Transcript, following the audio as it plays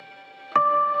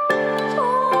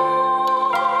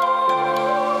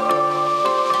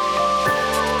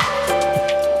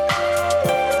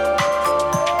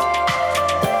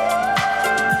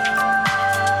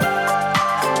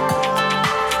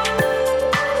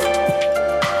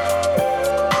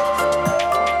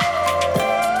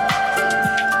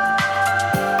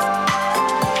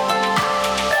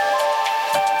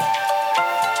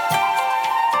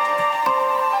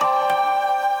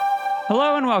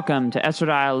welcome to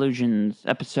Esrodile Illusions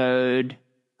episode.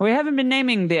 We haven't been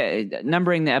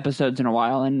numbering the episodes in a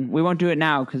while, and we won't do it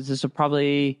now because this will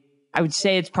probably, I would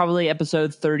say it's probably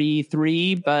episode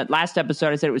 33, but last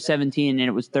episode I said it was 17 and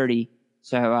it was 30,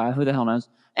 so who the hell knows.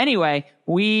 Anyway,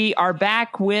 we are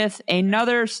back with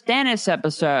another Stannis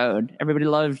episode. Everybody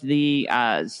loved the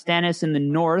Stannis in the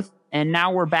North, and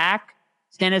now we're back.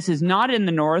 Stannis is not in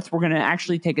the North. We're going to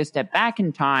actually take a step back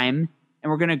in time, and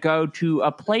we're going to go to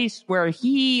a place where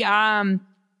he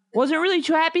wasn't really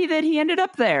too happy that he ended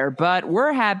up there, but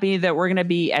we're happy that we're going to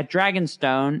be at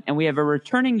Dragonstone, and we have a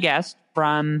returning guest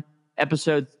from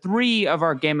episode 3 of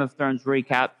our Game of Thrones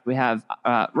recap. We have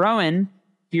Rowan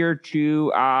here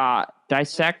to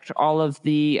dissect all of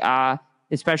the,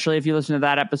 especially if you listen to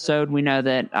that episode, we know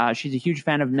that she's a huge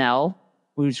fan of Mel,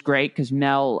 who's great because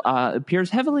Mel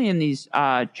appears heavily in these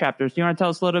chapters. Do you want to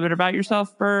tell us a little bit about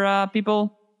yourself for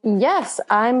people? Yes,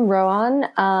 I'm Rowan.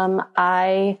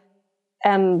 I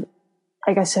am,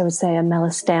 I guess I would say, a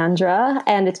Melisandre.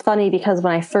 And it's funny because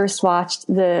when I first watched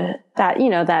that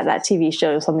TV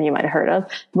show, something you might have heard of,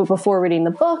 but before reading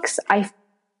the books, I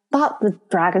thought the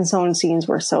Dragonstone scenes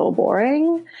were so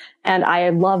boring. And I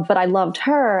loved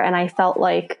her, and I felt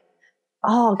like,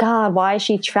 oh God, why is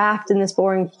she trapped in this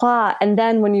boring plot? And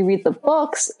then when you read the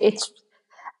books, it's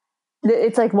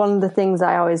like one of the things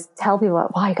I always tell people,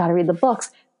 why you gotta read the books.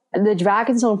 The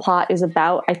Dragonstone plot is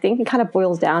about, I think it kind of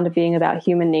boils down to being about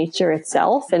human nature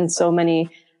itself and so many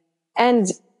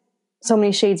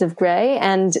shades of gray.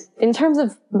 And in terms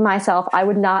of myself, I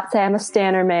would not say I'm a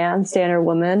Stanner man, Stanner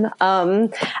woman. I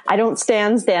don't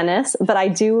stan Stannis, but I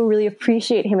do really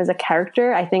appreciate him as a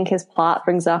character. I think his plot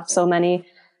brings up so many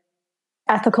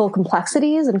ethical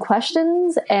complexities and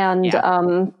questions. And,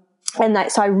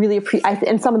 so I really appreciate,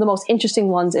 and some of the most interesting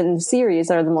ones in the series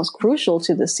that are the most crucial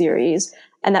to the series,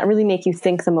 and that really make you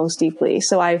think the most deeply.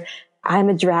 So I'm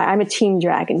a Team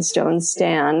Dragonstone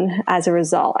stan as a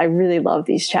result. I really love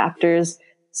these chapters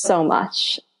so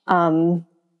much.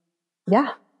 Yeah,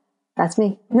 that's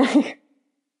me. The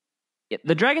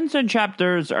Dragonstone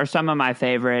chapters are some of my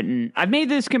favorite, and I've made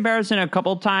this comparison a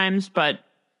couple times, but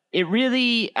it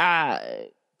really,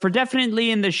 for definitely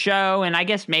in the show, and I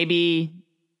guess maybe,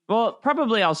 well,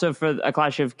 probably also for A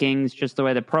Clash of Kings, just the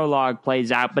way the prologue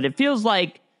plays out, but it feels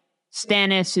like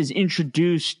Stannis is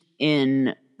introduced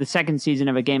in the second season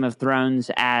of A Game of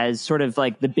Thrones as sort of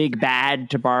like the big bad,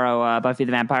 to borrow Buffy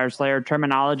the Vampire Slayer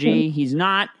terminology. Mm-hmm. He's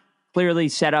not clearly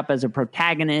set up as a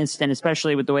protagonist, and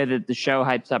especially with the way that the show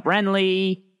hypes up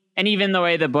Renly, and even the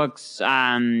way the books,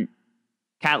 Catelyn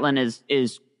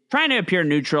is trying to appear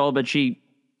neutral, but she's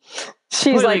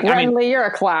like, Renly, you're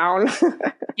a clown.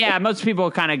 Yeah, most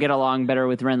people kind of get along better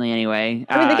with Renly anyway.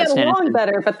 I mean, they get along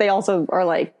better, but they also are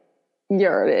like,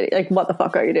 you're an idiot. Like, what the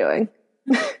fuck are you doing?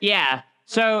 Yeah.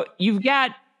 So you've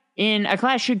got in A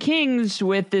Clash of Kings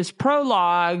with this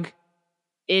prologue,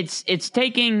 it's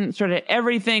taking sort of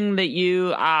everything that you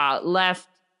left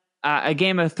A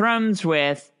Game of Thrones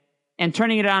with and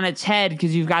turning it on its head,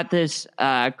 because you've got this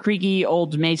creaky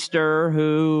old maester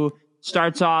who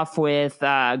starts off with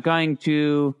going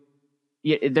to.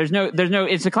 There's no.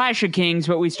 It's A Clash of Kings,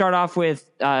 but we start off with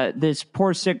this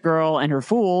poor sick girl and her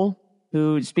fool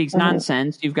who speaks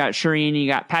nonsense. You've got Shireen, you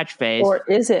got Patchface. Or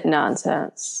is it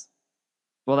nonsense?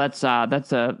 Well, that's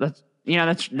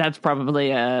probably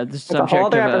the subject a whole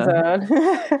other of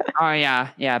episode. Oh yeah,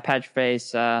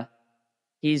 Patchface.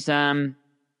 He's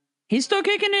still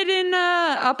kicking it in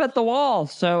up at the wall.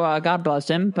 So God bless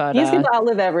him. But he's gonna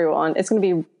outlive everyone. It's gonna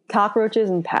be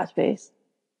cockroaches and Patchface.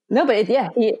 No, but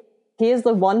he is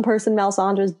the one person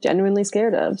Melisandre's genuinely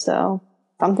scared of. So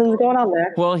something's going on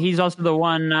there. Well, he's also the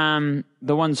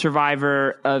one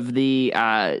survivor of the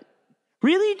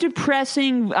really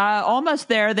depressing, almost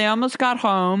there. They almost got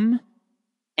home.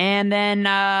 And then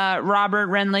Robert,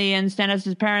 Renly, and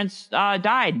Stannis' parents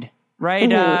died. Right?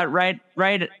 Mm-hmm.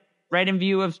 Right in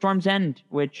view of Storm's End,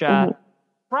 which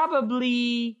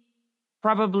probably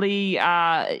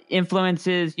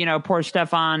influences, poor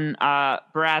Stefan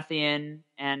Baratheon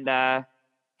and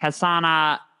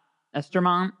Hassana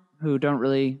Estermont, who don't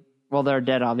really, well, they're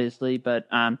dead, obviously, but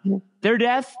their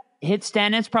death hit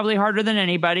Stannis probably harder than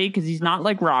anybody, because he's not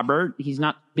like Robert. He's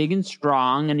not big and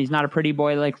strong, and he's not a pretty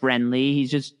boy like Renly. He's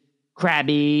just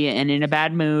crabby and in a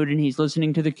bad mood, and he's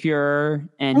listening to The Cure,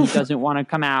 and he doesn't want to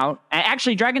come out.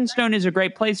 Actually, Dragonstone is a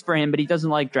great place for him, but he doesn't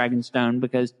like Dragonstone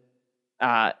because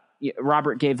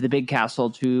Robert gave the big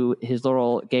castle to his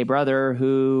little gay brother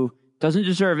who doesn't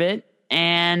deserve it.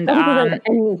 And doesn't deserve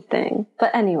anything.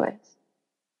 But anyways,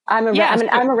 I'm a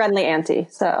Renly auntie,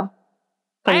 so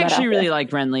I actually really like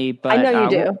Renly, but I know you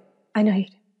do.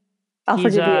 I'll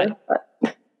forgive you.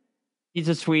 But He's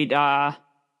a sweet. I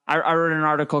wrote an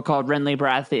article called Renly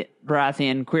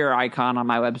Baratheon Queer Icon on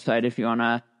my website. If you want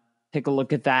to take a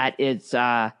look at that, it's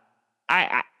I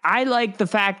like the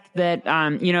fact that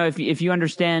if you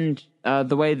understand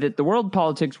the way that the world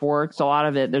politics works, a lot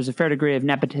of it there's a fair degree of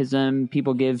nepotism.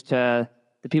 People give to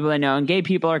the people they know, and gay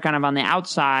people are kind of on the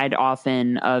outside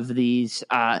often of these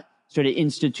sort of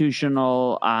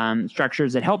institutional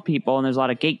structures that help people, and there's a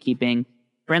lot of gatekeeping.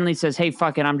 Renly says, "Hey,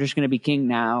 fuck it, I'm just going to be king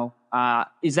now."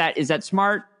 Is that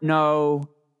smart? No.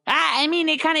 I mean,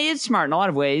 it kind of is smart in a lot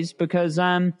of ways because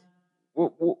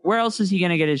where else is he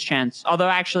going to get his chance? Although,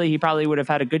 actually, he probably would have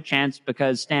had a good chance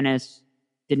because Stannis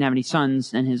didn't have any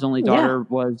sons and his only daughter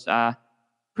was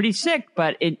pretty sick.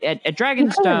 But at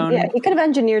Dragonstone... He could have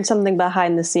engineered something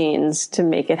behind the scenes to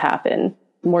make it happen.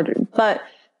 But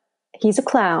he's a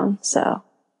clown, so...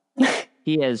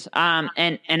 He is. And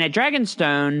at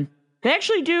Dragonstone... They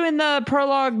actually do in the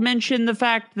prologue mention the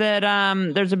fact that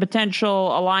there's a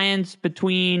potential alliance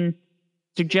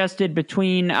suggested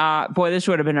between this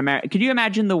would have been America. Could you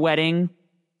imagine the wedding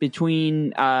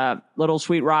between little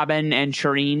sweet Robin and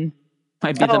Shireen?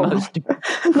 Might be the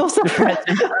most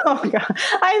depressing. Oh god.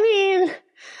 I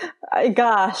mean,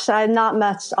 gosh, I'm not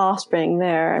much offspring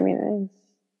there. I mean,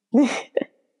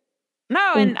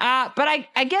 no, and but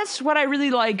I guess what I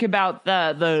really like about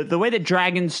the way that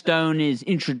Dragonstone is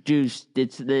introduced,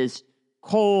 it's this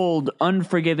cold,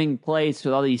 unforgiving place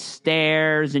with all these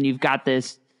stairs, and you've got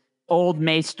this old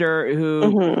maester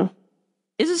who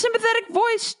is a sympathetic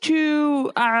voice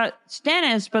to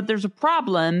Stannis, but there's a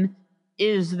problem,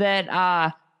 is that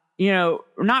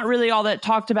not really all that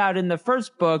talked about in the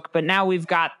first book, but now we've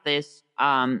got this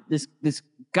this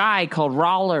guy called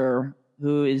Roller,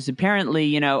 who is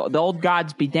apparently, the old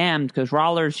gods be damned, because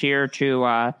Roller's here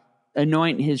to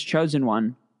anoint his chosen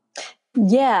one.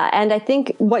 Yeah, and I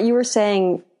think what you were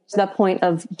saying to that point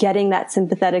of getting that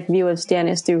sympathetic view of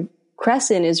Stannis through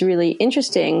Crescent is really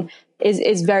interesting,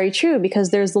 is very true, because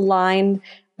there's the line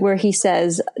where he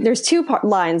says, there's two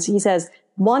lines. He says,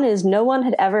 one is, no one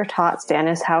had ever taught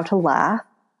Stannis how to laugh.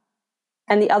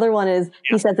 And the other one is,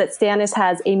 he says that Stannis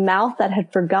has a mouth that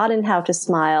had forgotten how to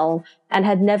smile and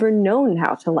had never known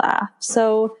how to laugh.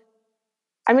 So,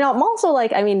 I mean, I'm also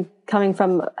coming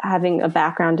from having a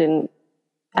background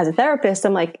as a therapist,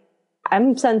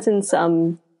 I'm sensing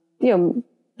some,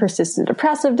 persistent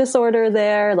depressive disorder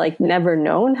there, never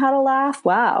known how to laugh.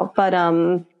 Wow. But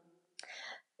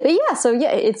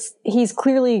yeah, he's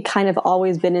clearly kind of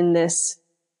always been in this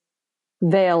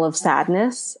veil of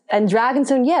sadness. And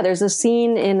Dragonstone, there's a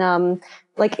scene in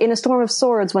in A Storm of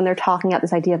Swords when they're talking about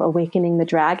this idea of awakening the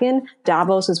dragon.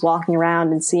 Davos is walking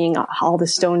around and seeing all the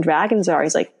stone dragons are.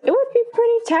 He's like, it would be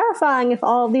pretty terrifying if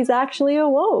all of these actually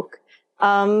awoke.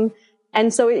 And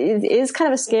so it is kind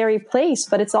of a scary place,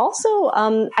 but it's also,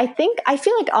 I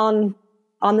feel like on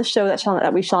the show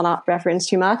that we shall not reference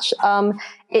too much,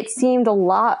 it seemed a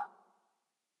lot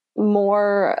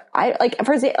more,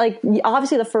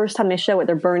 obviously the first time they show it,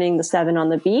 they're burning the seven on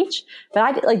the beach,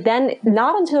 but then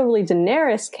not until really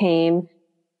Daenerys came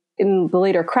in the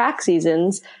later crack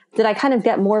seasons did I kind of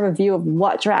get more of a view of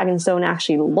what Dragonstone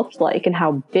actually looked like and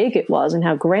how big it was and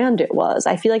how grand it was.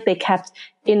 I feel like they kept,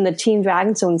 in the Team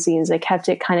Dragonstone scenes, they kept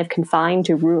it kind of confined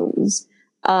to rooms.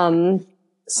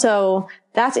 So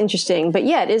that's interesting. But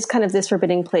yeah, it is kind of this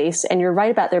forbidding place. And you're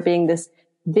right about there being this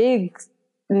big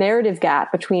narrative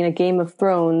gap between a Game of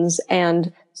Thrones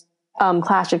and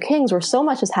Clash of Kings, where so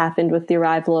much has happened with the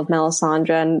arrival of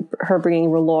Melisandre and her bringing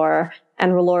R'hllor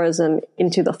and R'hllor'ism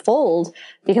into the fold.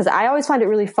 Because I always find it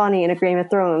really funny in a Game of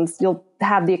Thrones, you'll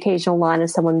have the occasional line of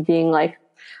someone being like,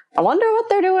 I wonder what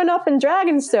they're doing up in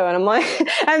Dragonstone. I'm like,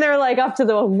 and they're like up to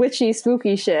the witchy,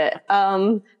 spooky shit.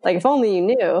 If only you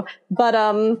knew. But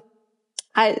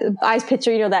I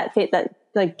picture, that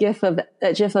gif of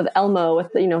Elmo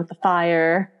with the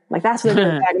fire. That's what they're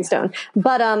doing in Dragonstone.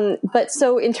 But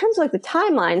so in terms of the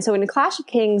timeline, so in Clash of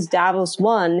Kings, Davos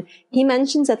won, he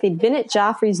mentions that they'd been at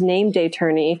Joffrey's name day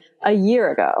tourney a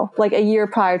year ago, a year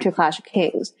prior to Clash of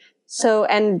Kings. So,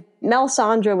 and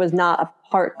Melisandre was not a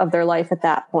part of their life at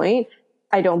that point,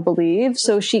 I don't believe.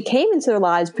 So she came into their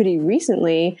lives pretty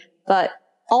recently, but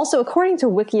also according to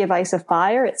Wiki of Ice of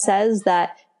Fire, it says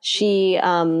that she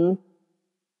had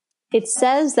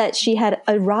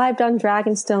arrived on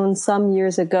Dragonstone some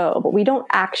years ago, but we don't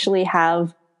actually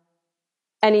have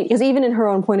any, because even in her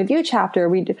own point of view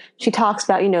chapter, she talks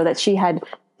about, that she had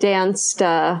danced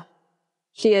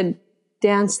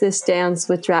this dance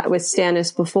with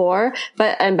Stannis before,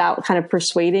 but about kind of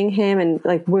persuading him and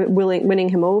winning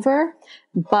him over.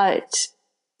 But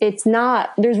it's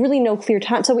not, there's really no clear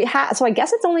time. So I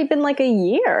guess it's only been a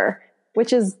year,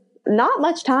 which is not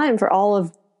much time for all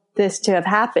of this to have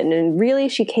happened. And really,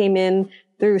 she came in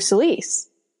through Selyse.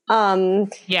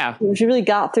 She really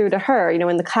got through to her. You know,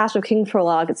 in the Clash of Kings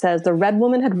prologue, it says, the Red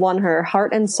Woman had won her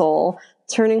heart and soul,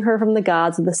 turning her from the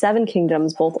gods of the seven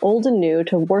kingdoms, both old and new,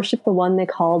 to worship the one they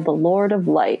called the Lord of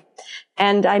Light.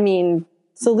 And I mean,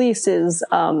 Selyse is,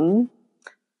 in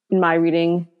my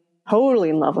reading, totally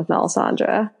in love with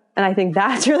Melisandre. And I think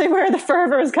that's really where the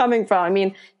fervor is coming from. I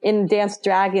mean, in Dance with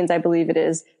Dragons, I believe it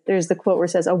is, there's the quote where it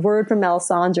says, a word from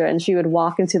Melisandre, and she would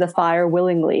walk into the fire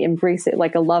willingly, embrace it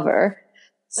like a lover.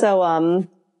 So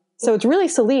it's really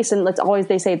Selyse, and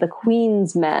they say the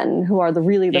Queen's men, who are the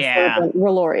fervent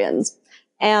R'hllorians.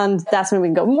 And that's when we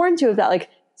can go more into that. Like,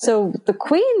 so the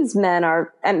Queen's men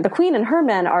and the Queen and her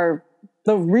men are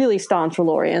the really staunch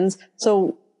R'hllorians.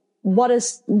 So what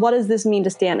does this mean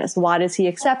to Stannis? Why does he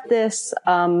accept this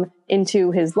into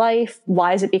his life?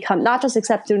 Why has it become not just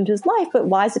accepted into his life, but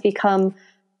why has it become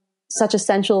such a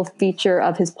central feature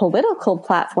of his political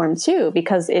platform too?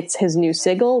 Because it's his new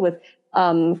sigil.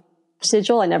 I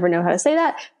never know how to say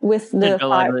that. With the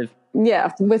sigil,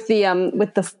 with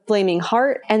the flaming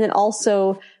heart, and then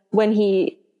also when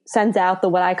he sends out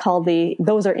what I call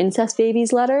 "those are incest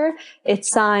babies" letter, it's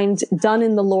signed "Done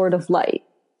in the Lord of Light."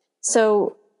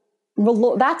 So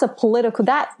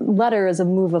that letter is a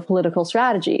move of political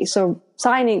strategy. So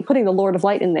putting the Lord of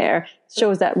Light in there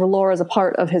shows that R'hllor is a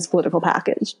part of his political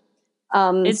package.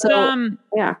 Well,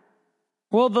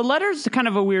 the letter's kind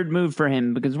of a weird move for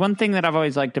him, because one thing that I've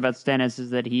always liked about Stannis is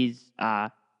that he's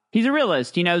a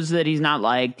realist. He knows that he's not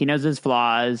liked. He knows his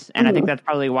flaws. And I think that's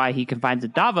probably why he confines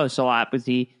at Davos a lot, because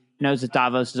he knows that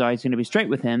Davos is always going to be straight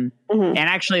with him. And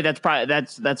actually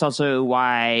that's also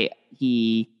why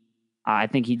I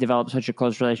think he developed such a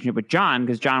close relationship with Jon,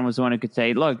 because Jon was the one who could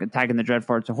say, look, attacking the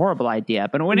Dreadfort's a horrible idea.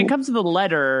 But when it comes to the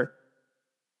letter,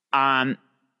 we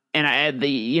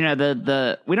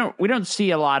don't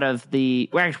see a lot of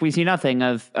we see nothing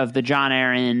of the Jon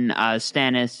Arryn,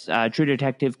 Stannis, True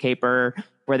Detective caper,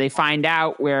 where they find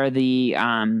out where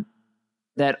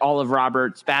that all of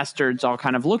Robert's bastards all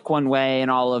kind of look one way, and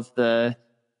all of the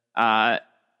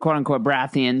quote unquote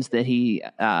Baratheons that he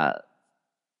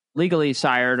legally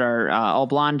sired are all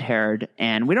blonde haired,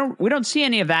 and we don't see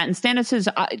any of that. And Stannis is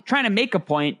trying to make a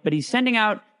point, but he's sending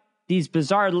out these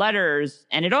bizarre letters,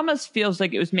 and it almost feels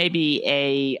like it was maybe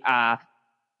a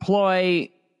ploy.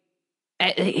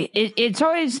 It's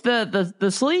always the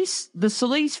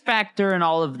Selyse factor in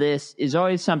all of this is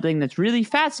always something that's really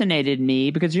fascinated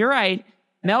me, because you're right,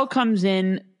 Mel comes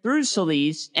in through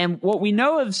Selyse, and what we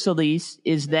know of Selyse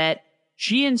is that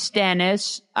she and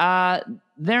Stannis,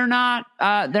 they're not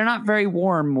very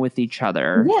warm with each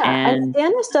other. Yeah, and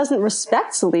Stannis doesn't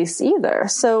respect Selyse either.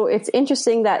 So it's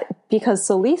interesting that because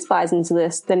Selyse buys into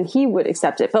this, then he would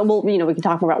accept it. But we can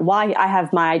talk more about why. I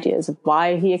have my ideas of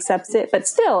why he accepts it. But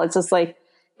still, it's just like,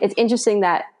 it's interesting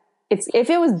that if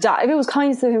it was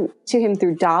coming to him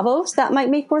through Davos, that might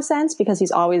make more sense, because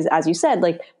he's always, as you said,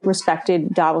 like, respected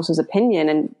Davos's opinion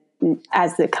and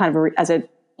as a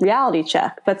reality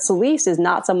check. But Selyse is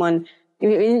not someone.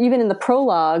 Even in the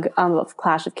prologue of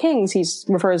Clash of Kings, he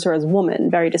refers to her as woman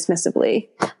very dismissively.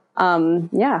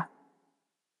 Yeah,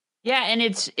 and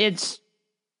it's.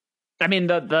 I mean,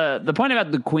 the point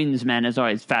about the Queen's Men has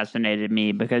always fascinated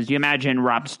me, because you imagine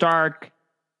Robb Stark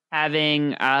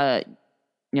having, not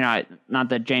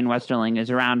that Jane Westerling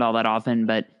is around all that often,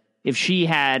 but if she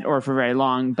had, or for very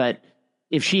long, but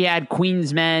if she had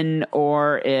Queen's Men,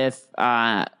 or if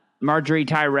Marjorie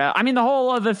Tyrell. I mean, the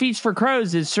whole of A Feast for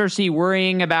Crows is Cersei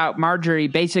worrying about Marjorie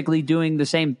basically doing the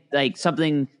same, like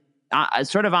something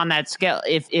sort of on that scale.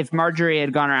 If Marjorie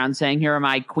had gone around saying, here are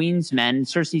my Queen's Men,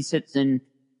 Cersei sits and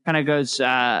kind of goes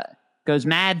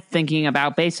mad thinking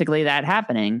about basically that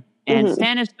happening. And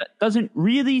Stannis doesn't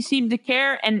really seem to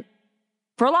care. And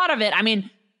for a lot of it, I mean,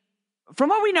 from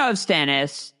what we know of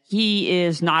Stannis, he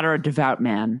is not a devout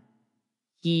man.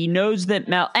 He knows that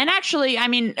Mel, and actually, I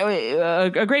mean,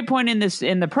 a great point in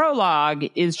the prologue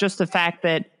is just the fact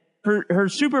that her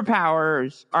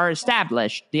superpowers are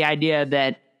established. The idea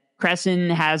that Cresson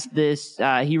has this,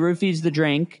 he roofies the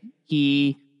drink,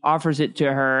 he offers it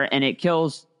to her, and it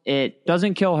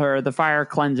doesn't kill her. The fire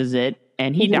cleanses it,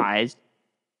 and he dies.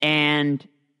 And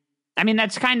I mean,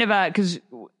 that's kind of because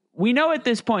we know at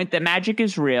this point that magic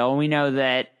is real. We know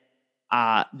that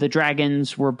the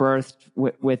dragons were birthed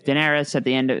with Daenerys at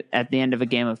the end of a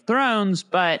Game of Thrones,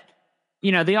 but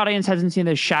the audience hasn't seen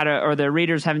the shadow, or the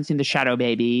readers haven't seen the shadow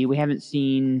baby. We haven't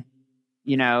seen,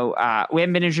 we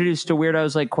haven't been introduced to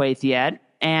weirdos like Quaithe yet,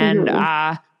 and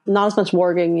not as much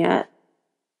warging yet.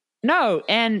 No,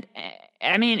 and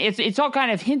I mean it's all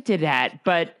kind of hinted at,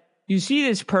 but you see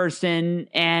this person,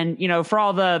 and for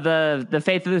all the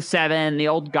faith of the seven, the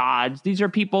old gods, these are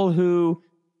people who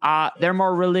they're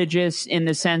more religious in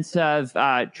the sense of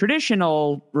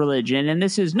traditional religion, and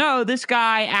this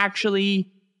guy actually,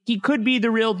 he could be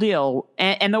the real deal,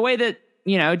 and the way that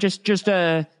just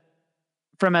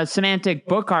from a semantic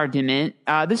book argument,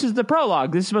 this is the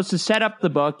prologue. This is supposed to set up the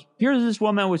book. Here's this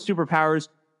woman with superpowers.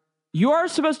 You are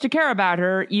supposed to care about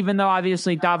her, even though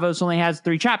obviously Davos only has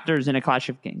 3 chapters in A Clash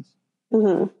of Kings.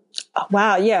 Mm-hmm. Oh,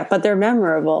 wow, yeah, but they're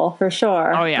memorable for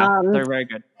sure. Oh yeah, they're very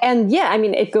good. And yeah, I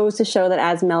mean, it goes to show that,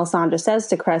 as Melisandre says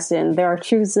to Crescent, there are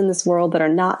truths in this world that are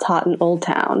not taught in Old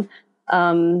Town.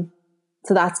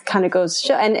 So that's kind of goes to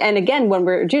show. And again, when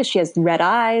we're introduced, she has red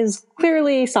eyes.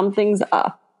 Clearly, something's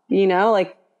up.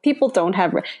 Like, people don't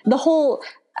have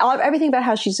everything about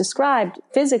how she's described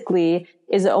physically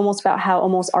is almost about how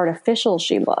almost artificial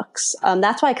she looks.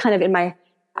 That's why kind of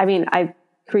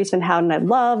Carice Van Houten I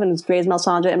love, and it's great as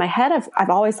Melisandre. In my head, I've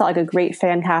always thought like a great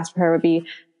fan cast for her would be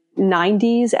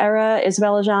 90s era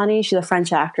Isabelle Adjani. She's a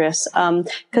French actress,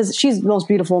 because she's the most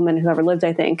beautiful woman who ever lived,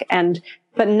 I think.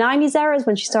 But 90s era is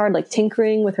when she started like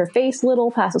tinkering with her face a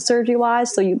little, plastic surgery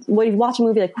wise. So when you watch a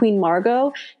movie like Queen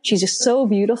Margot, she's just so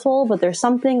beautiful, but there's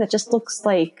something that just looks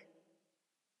like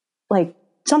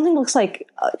something looks like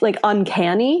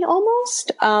uncanny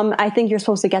almost. I think you're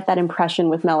supposed to get that impression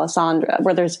with Melisandre,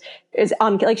 where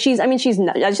she's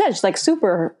like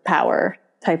superpower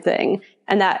type thing.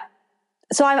 And that,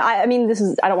 so I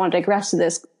don't want to digress to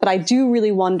this, but I do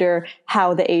really wonder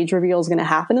how the age reveal is going to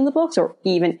happen in the books, or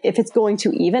even if it's going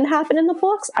to even happen in the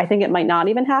books. I think it might not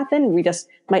even happen. We just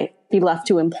might be left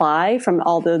to imply from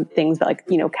all the things that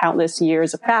countless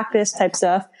years of practice type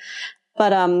stuff.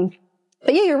 But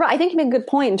yeah, you're right. I think you make a good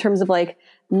point in terms of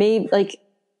because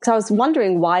I was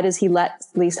wondering, why does he let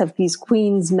Lys have these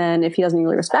queen's men if he doesn't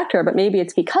really respect her? But maybe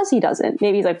it's because he doesn't.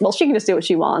 Maybe he's like, well, she can just do what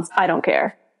she wants. I don't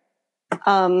care.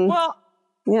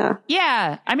 Yeah.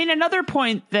 Yeah. I mean, another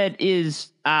point that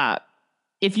is,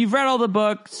 if you've read all the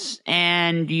books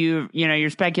and you're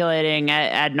speculating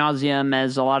ad nauseum,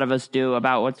 as a lot of us do,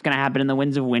 about what's going to happen in the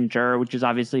Winds of Winter, which is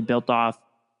obviously built off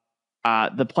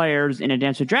the players in A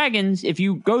Dance with Dragons. If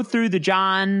you go through the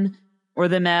Jon or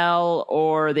the Mel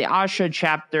or the Asha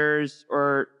chapters,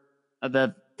 or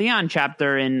the Theon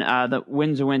chapter in the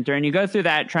Winds of Winter, and you go through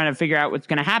that trying to figure out what's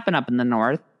going to happen up in the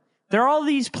north, there are all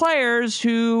these players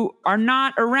who are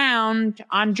not around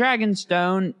on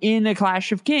Dragonstone in A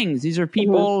Clash of Kings. These are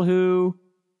people who,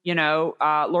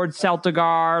 Lord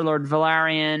Celtigar, Lord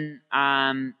Valerian,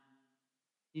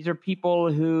 these are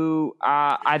people who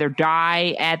either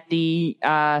die at the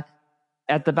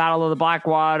Battle of the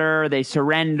Blackwater, they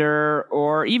surrender,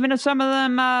 or even some of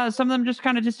them just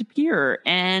kind of disappear,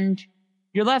 and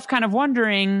you're left kind of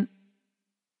wondering,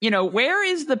 where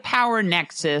is the power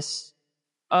nexus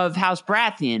of House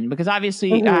Baratheon? Because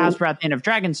obviously House Baratheon of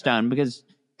Dragonstone, because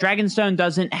Dragonstone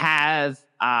doesn't have.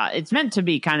 It's meant to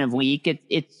be kind of weak.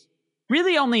 It's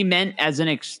really only meant as an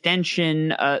extension.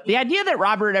 The idea that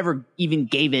Robert ever even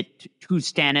gave it to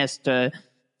Stannis to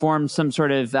form some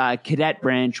sort of cadet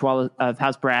branch of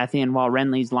House Baratheon while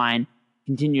Renly's line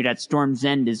continued at Storm's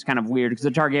End is kind of weird, because the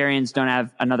Targaryens don't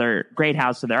have another great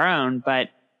house of their own. But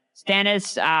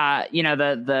Stannis,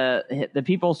 the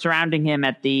people surrounding him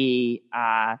at the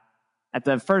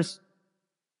first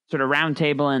sort of round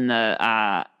table in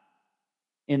the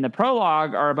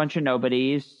prologue are a bunch of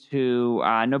nobodies who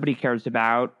nobody cares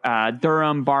about.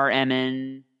 Durham, Bar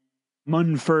Emmon,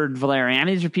 Munford, Valerian. I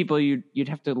mean, these are people you'd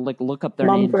have to look up their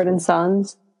names. Mumford and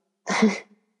Sons.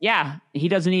 Yeah, he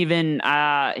doesn't even.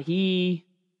 I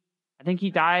think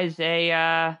he dies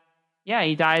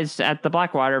he dies at the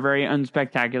Blackwater very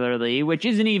unspectacularly, which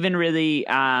isn't even really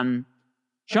shown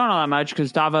all that much,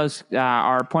 because Davos,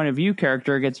 our point of view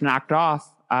character, gets knocked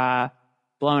off.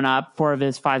 Blown up. 4 of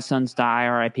his 5 sons die,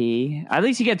 R.I.P. At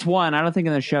least he gets 1. I don't think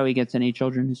in the show he gets any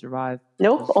children who survive.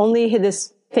 Nope, only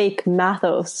this fake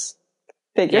Mathos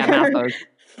figure. Yeah, Mathos.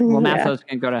 Well, Mathos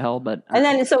can go to hell, but... And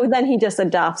then he just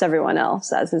adopts everyone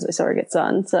else as his surrogate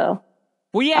son, so...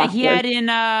 Well, yeah, he had in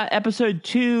episode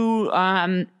 2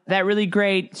 that really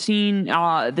great scene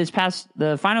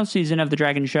the final season of the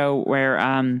Dragon Show where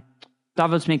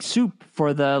Davos makes soup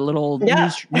for the little new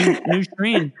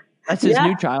Shireen. That's his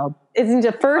new child. He has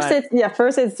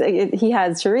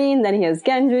Shireen, then he has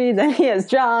Gendry, then he has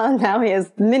Jon, now he has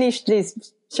mini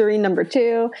Shireen number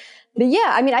 2. But yeah,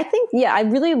 I mean, I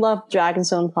really love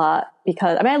Dragonstone plot,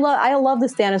 because I love the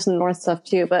Stannis and the North stuff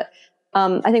too, but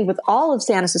I think with all of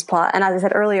Stannis' plot, and as I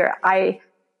said earlier, I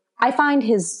find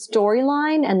his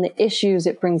storyline and the issues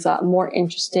it brings up more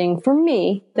interesting for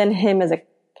me than him as a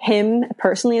him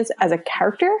personally as a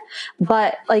character,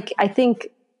 but like I think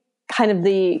kind of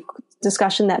the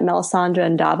discussion that Melisandre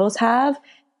and Davos have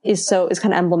is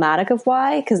kind of emblematic of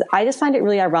why, because I just find it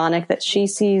really ironic that she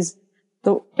sees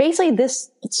basically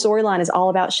this storyline is all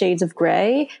about shades of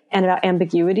gray and about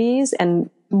ambiguities and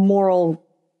moral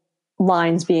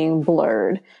lines being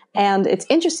blurred. And it's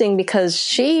interesting because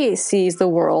she sees the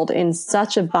world in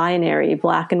such a binary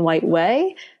black and white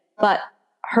way, but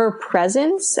her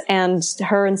presence and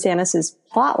her and Stannis's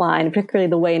plotline, particularly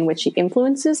the way in which she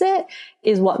influences it,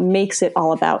 is what makes it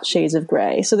all about shades of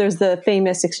gray. So there's the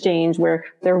famous exchange where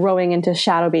they're rowing into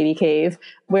Shadow Baby Cave,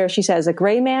 where she says, "A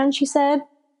gray man," she said.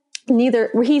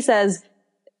 He says,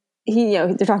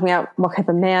 they're talking about, "What type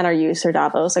of man are you, Sir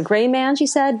Davos?" "A gray man," she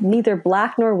said, "neither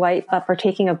black nor white, but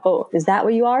partaking of both. Is that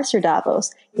what you are, Sir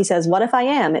Davos?" He says, "What if I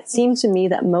am? It seems to me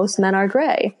that most men are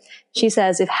gray." She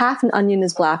says, "If half an onion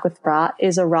is black with rot,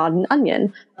 is a rotten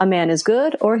onion. A man is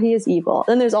good or he is evil."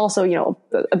 Then there's also,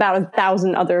 about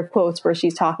 1,000 other quotes where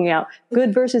she's talking about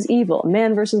good versus evil,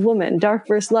 man versus woman, dark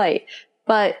versus light.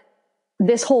 But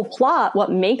this whole plot,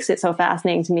 what makes it so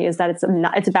fascinating to me is that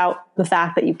it's about the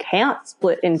fact that you can't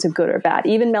split into good or bad.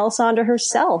 Even Melisandre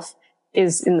herself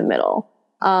is in the middle.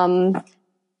 And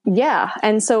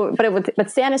so, but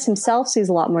Stannis himself sees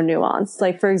a lot more nuance.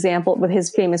 Like, for example, with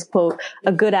his famous quote,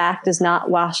 "A good act does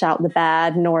not wash out the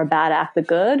bad, nor a bad act the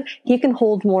good." He can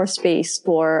hold more space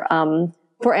for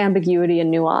ambiguity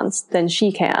and nuance than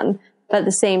she can, but at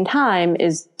the same time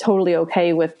is totally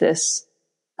okay with this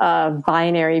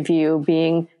binary view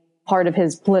being part of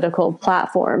his political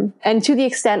platform. And to the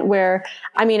extent where,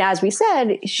 as we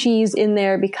said, she's in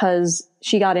there because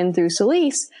she got in through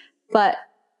Selyse, but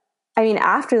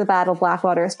after the Battle of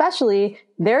Blackwater especially,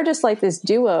 they're just like this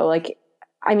duo. Like,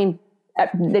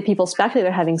 that people speculate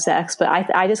they're having sex, but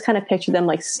I just kind of picture them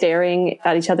like staring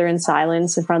at each other in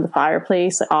silence in front of the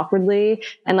fireplace, like, awkwardly,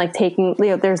 and like taking,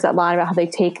 there's that line about how they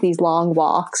take these long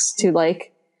walks to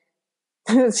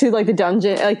the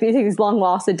dungeon, like they take these long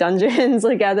walks to dungeons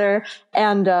together,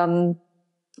 and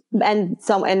in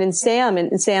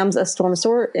Sam's A Storm of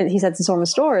Swords, and he says in Storm of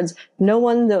Swords, "No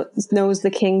one knows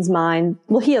the king's mind."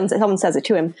 Well, someone says it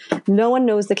to him. "No one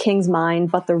knows the king's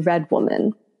mind but the Red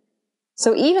Woman."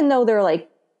 So even though they're like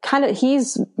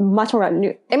he's much more about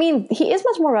he is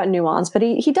much more about nuance, but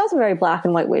he does very black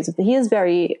and white ways. He is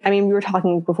very, we were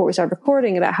talking before we started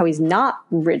recording about how he's not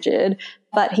rigid,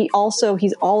 but he's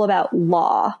all about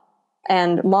law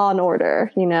and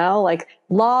order, like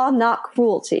law, not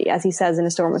cruelty, as he says in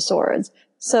A Storm of Swords.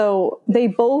 So they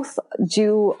both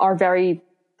are very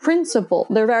principled.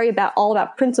 They're all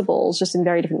about principles, just in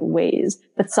very different ways,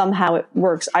 but somehow it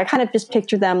works. I kind of just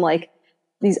picture them like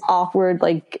those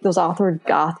awkward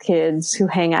goth kids who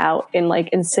hang out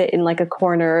and sit in like a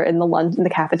corner in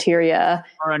the cafeteria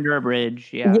or under a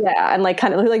bridge. Yeah. Yeah. And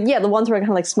the ones who are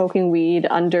kind of like smoking weed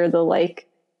under the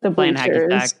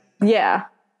bleachers. Yeah.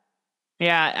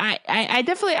 Yeah. I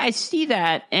definitely, I see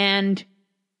that. And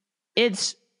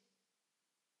it's,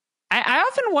 I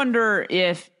often wonder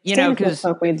if, because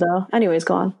smoke weed though. Anyways,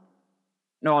 go on.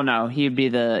 No, he'd be he'd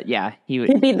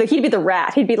be the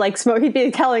rat. He'd be like he'd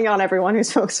be telling on everyone who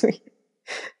smokes weed.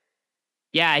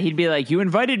 Yeah, he'd be like, "You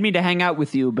invited me to hang out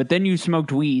with you, but then you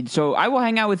smoked weed, so I will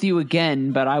hang out with you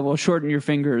again, but I will shorten your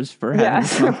fingers for having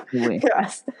smoked weed."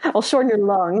 Yes, I'll shorten your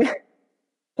lung.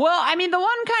 Well, the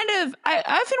one kind of I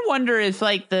often wonder if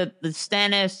like the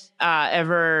Stannis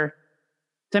ever.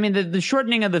 The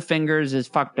shortening of the fingers is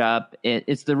fucked up.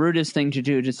 It's the rudest thing to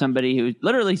do to somebody who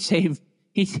literally saved.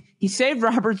 He saved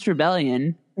Robert's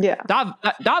rebellion. Yeah.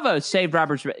 Davos saved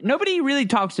Robert's rebellion. Nobody really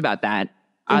talks about that.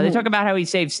 They talk about how he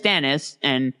saved Stannis,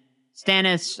 and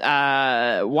Stannis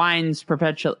whines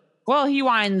perpetually. Well, he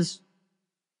whines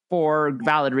for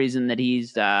valid reason that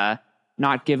he's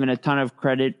not given a ton of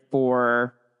credit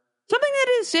for something that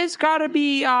is got to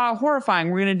be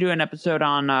horrifying. We're going to do an episode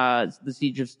on the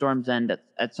Siege of Storm's End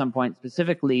at some point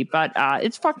specifically, but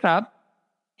it's fucked up.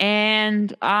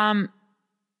 And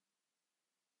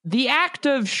the act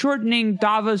of shortening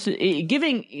Davos,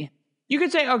 giving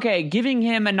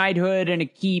him a knighthood and a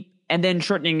keep, and then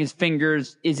shortening his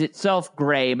fingers is itself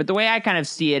gray. But the way I kind of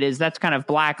see it is that's kind of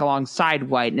black alongside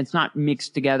white, and it's not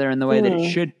mixed together in the way that it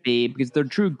should be, because the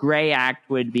true gray act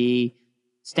would be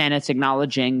Stannis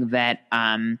acknowledging that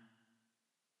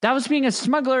Davos being a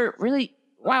smuggler, really,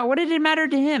 wow, what did it matter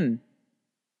to him?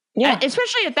 Yeah.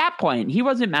 Especially at that point. He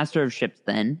wasn't master of ships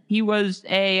then. He was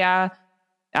a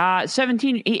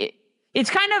 17. It's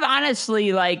kind of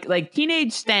honestly like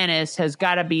teenage Stannis has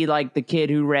got to be like the kid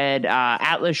who read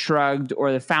Atlas Shrugged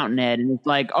or The Fountainhead, and it's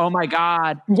like, oh my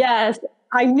god. Yes,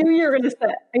 I knew you were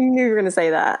going to say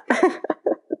that.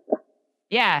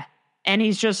 Yeah. And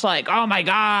he's just like, oh my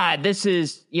God, this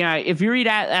is, if you read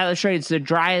Atlas Shrugged, it's the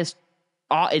driest,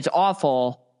 it's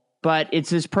awful, but it's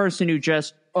this person who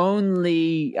just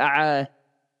only,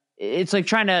 it's like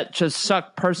trying to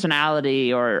suck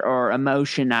personality or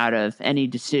emotion out of any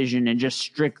decision and just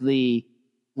strictly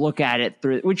look at it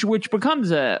through, which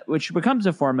becomes a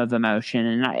form of emotion.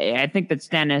 And I think that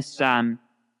Stannis,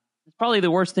 is probably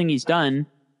the worst thing he's done.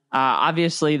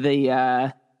 Obviously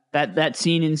that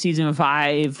scene in season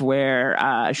 5 where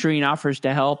Shireen offers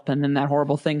to help and then that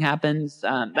horrible thing happens.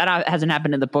 That hasn't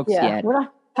happened in the books yet.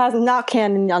 Has not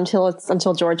canon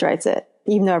until George writes it,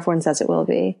 even though everyone says it will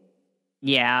be.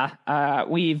 Yeah,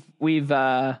 we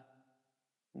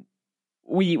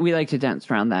like to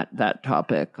dance around that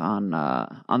topic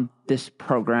on this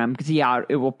program because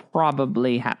it will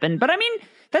probably happen. But I mean,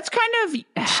 that's kind of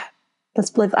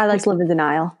I like to live in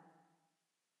denial.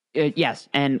 Yes,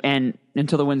 and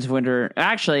until the Winds of Winter.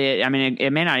 Actually, I mean,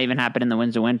 it may not even happen in the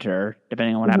Winds of Winter,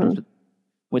 depending on what happens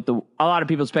with the. A lot of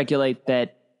people speculate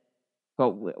that.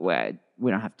 Well,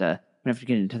 we don't have to. We have to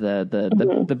get into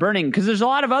the burning because there's a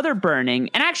lot of other burning,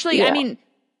 and actually, I mean,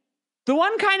 the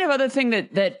one kind of other thing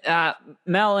that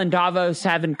Mel and Davos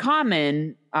have in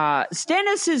common,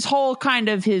 Stannis's whole kind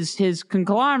of his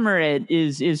conglomerate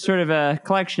is sort of a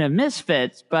collection of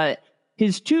misfits, but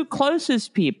his two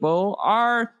closest people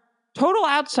are total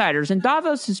outsiders, and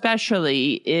Davos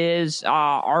especially is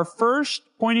our first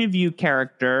point of view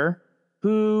character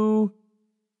who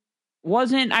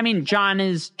wasn't. I mean, John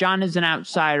is an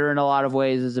outsider in a lot of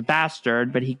ways as a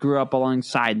bastard, but he grew up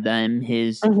alongside them.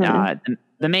 His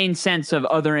the main sense of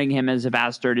othering him as a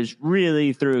bastard is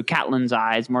really through Catelyn's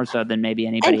eyes, more so than maybe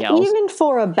anybody else. Even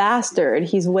for a bastard,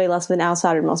 he's way less of an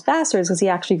outsider than most bastards because he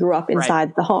actually grew up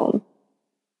inside the home.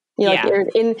 Like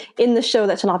in the show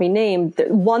that shall not be named, the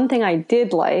one thing I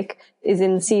did like is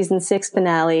in season 6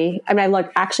 finale. I mean, I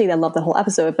love the whole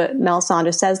episode, but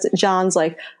Melisandre says that John's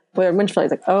like, where Winterfell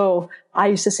is like, oh, I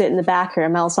used to sit in the back here.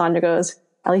 And Melisandre goes,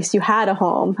 at least you had a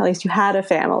home. At least you had a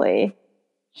family.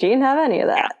 She didn't have any of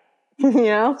that.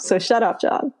 So shut up,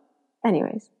 John.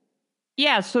 Anyways.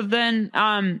 Yeah, so then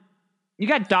you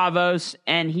got Davos,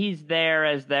 and he's there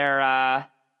as their,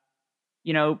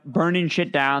 burning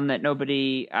shit down that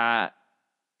nobody, I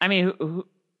mean,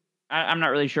 I'm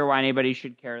not really sure why anybody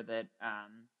should care that,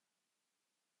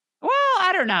 well,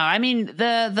 I don't know. I mean,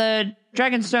 the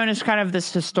Dragonstone is kind of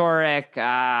this historic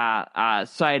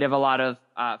site of a lot of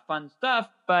fun stuff,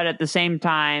 but at the same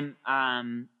time,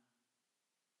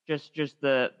 just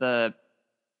the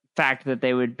fact that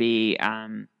they would be,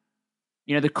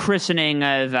 the christening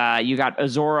of you got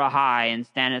Azor Ahai and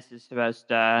Stannis is supposed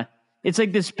to. It's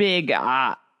like this big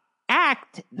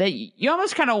act that you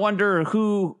almost kind of wonder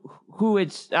who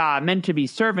it's meant to be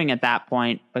serving at that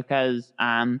point because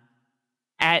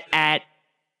at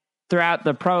throughout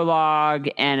the prologue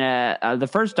and the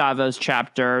first Davos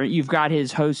chapter, you've got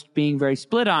his host being very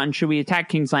split on, should we attack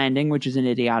King's Landing, which is an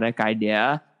idiotic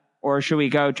idea, or should we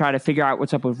go try to figure out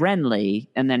what's up with Renly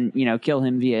and then, kill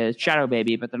him via Shadow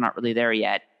Baby, but they're not really there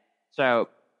yet. So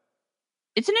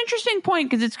it's an interesting point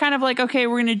because it's kind of like, okay,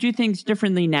 we're going to do things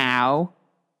differently now,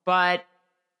 but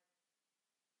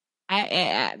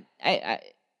I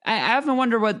often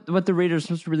wonder what the reader's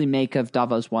supposed to really make of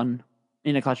Davos 1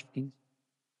 in A Clash of Kings.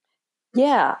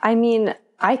 Yeah, I mean,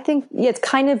 I think it's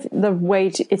kind of the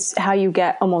way it's how you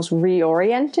get almost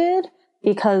reoriented,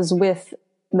 because with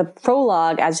the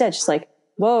prologue, as I said, just like,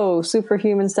 whoa,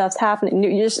 superhuman stuff's happening.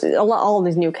 You just all of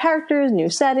these new characters, new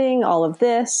setting, all of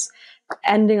this,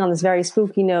 ending on this very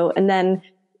spooky note, and then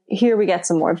here we get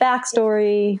some more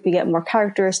backstory, we get more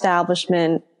character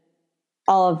establishment,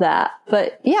 all of that.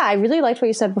 But yeah, I really liked what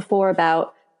you said before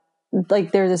about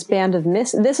like there's this band of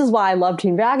this is why I love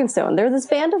Team Dragonstone. They're this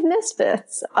band of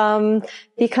misfits.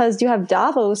 Because you have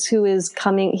Davos who is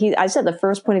coming, I said the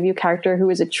first point of view character who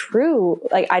is a true,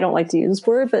 like, I don't like to use this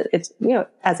word, but it's,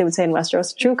 as they would say in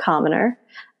Westeros, a true commoner.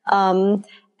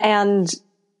 And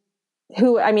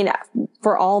who, I mean,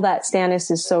 for all that Stannis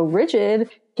is so rigid,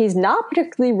 he's not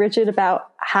particularly rigid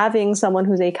about having someone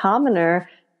who's a commoner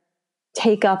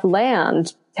take up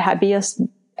land,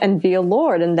 be a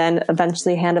lord, and then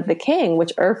eventually hand of the king,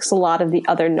 which irks a lot of the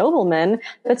other noblemen.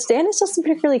 But Stannis doesn't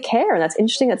particularly care. And that's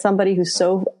interesting that somebody who's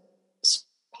so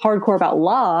hardcore about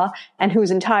law and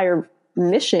whose entire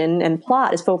mission and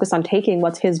plot is focused on taking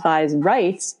what's his by his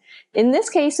rights, in this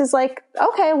case is like,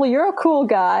 okay, well, you're a cool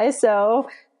guy, so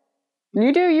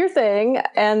you do your thing,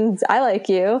 and I like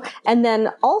you. And then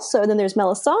there's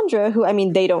Melisandre, who, I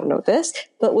mean, they don't know this,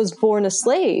 but was born a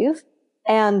slave.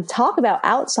 And talk about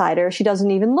outsider, she doesn't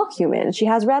even look human. She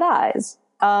has red eyes.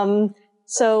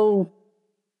 So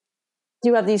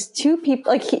you have these two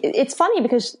people, like, it's funny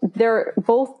because they're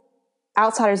both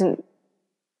outsiders, and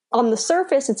on the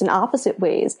surface, it's in opposite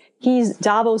ways. He's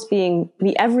Davos being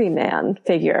the everyman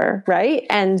figure, right?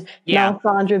 And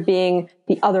Melisandre being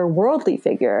the otherworldly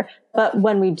figure. But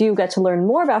when we do get to learn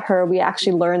more about her, we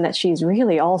actually learn that she's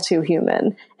really all too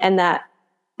human. And that,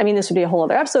 I mean, this would be a whole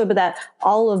other episode, but that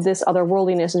all of this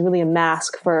otherworldliness is really a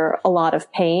mask for a lot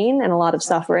of pain and a lot of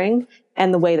suffering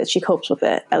and the way that she copes with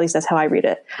it. At least that's how I read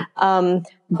it.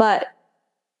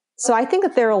 So I think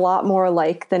that they're a lot more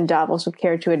alike than Davos would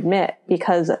care to admit,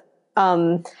 because,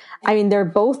 I mean, they're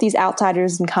both these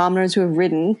outsiders and commoners who have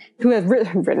risen.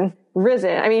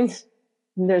 I mean,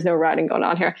 there's no riding going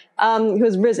on here. Who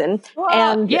has risen.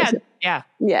 And yeah.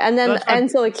 And then,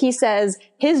 and so like he says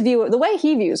his view, the way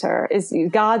he views her is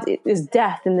God is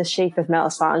death in the shape of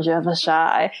Melisandre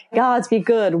Vashai. Gods be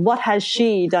good. What has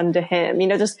she done to him? You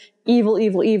know, just evil,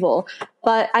 evil, evil.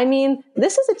 But I mean,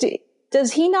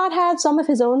 does he not have some of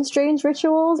his own strange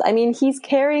rituals? I mean, he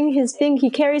carries his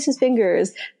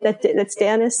fingers that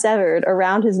Stannis severed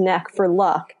around his neck for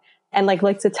luck, and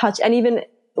likes to touch, and even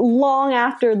long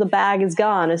after the bag is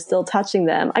gone is still touching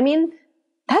them. I mean,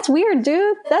 that's weird,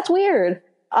 dude. That's weird.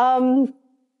 You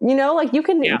know, like you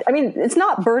can, I mean, it's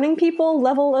not burning people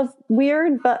level of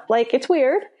weird, but like it's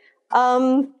weird.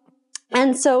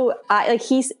 And so I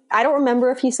don't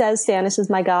remember if he says Stannis is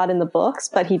my god in the books,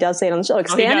 but he does say it on the show. Like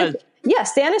Stannis,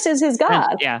 Stannis is his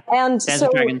god. And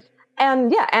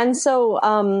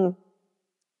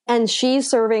and she's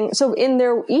serving. So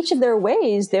in each of their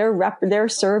ways, they're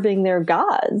serving their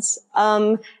gods,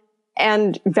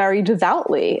 and very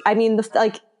devoutly. I mean,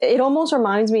 it almost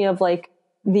reminds me of like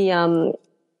the,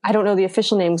 I don't know the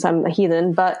official name because I'm a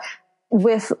heathen, but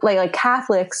with like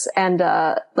Catholics and,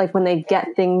 like when they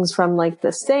get things from like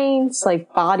the saints,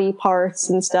 like body parts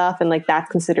and stuff, and like that's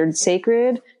considered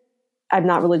sacred. I'm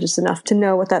not religious enough to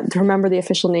remember the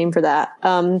official name for that.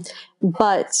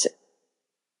 But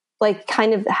like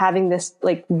kind of having this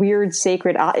like weird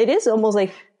sacred, it is almost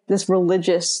like this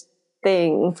religious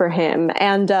thing for him.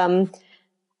 And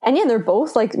they're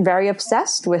both like very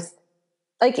obsessed with,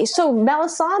 like, so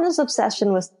Melisandre's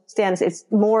obsession with Stannis, it's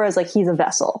more as like he's a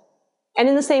vessel. And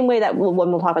in the same way that when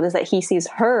we'll talk about this, that he sees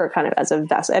her kind of as a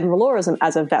vessel, and R'hllor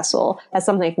as a vessel, as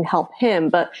something that can help him.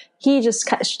 But he just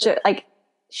kind of, like,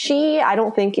 I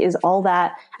don't think is all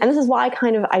that. And this is why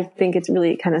I think it's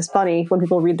really kind of funny when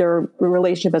people read their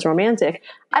relationship as romantic.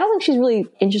 I don't think she's really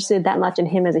interested that much in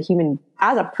him as a human,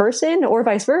 as a person, or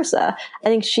vice versa. I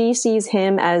think she sees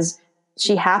him as,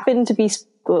 she happened to be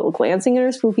glancing at her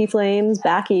spoopy flames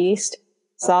back east,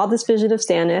 saw this vision of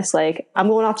Stannis, like, I'm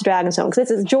going off to Dragonstone.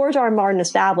 Because it's George R. R. Martin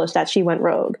established that she went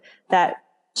rogue, that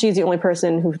she's the only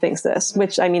person who thinks this,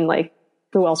 which, I mean, like,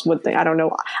 who else would think? I don't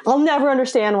know. I'll never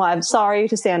understand why. I'm sorry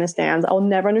to Stannis stands. I'll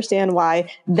never understand why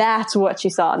that's what she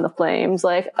saw in the flames.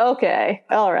 Like, okay,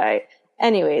 all right.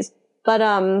 Anyways, but,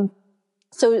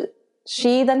 so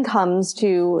she then comes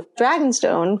to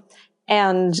Dragonstone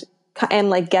and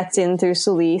like gets in through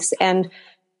Selyse, and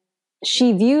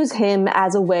she views him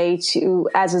as a way to,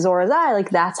 as Azor Ahai, like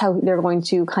that's how they're going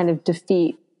to kind of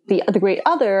defeat the Great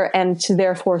Other and to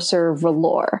therefore serve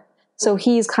R'hllor. So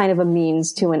he's kind of a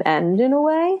means to an end in a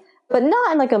way, but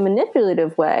not in like a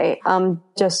manipulative way,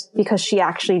 just because she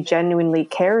actually genuinely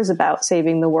cares about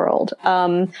saving the world.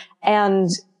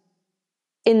 And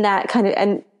in that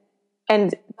kind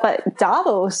of, but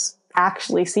Davos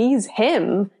actually sees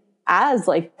him as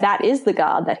like, that is the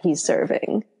god that he's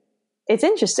serving. It's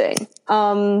interesting.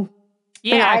 I'm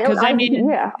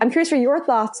curious for your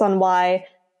thoughts on why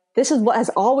this is what has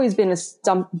always been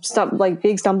a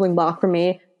big stumbling block for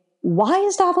me. Why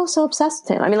is Davos so obsessed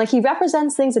with him? I mean, like, he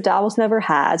represents things that Davos never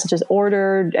had, such as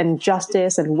order and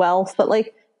justice and wealth, but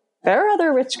like, there are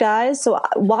other rich guys. So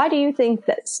why do you think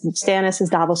that Stannis is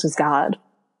Davos's god?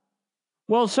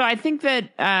 Well, so I think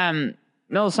that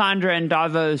Melisandre and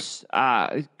Davos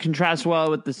contrast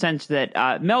well with the sense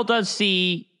that Mel does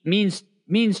see means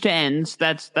to ends.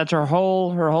 That's her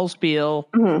whole spiel.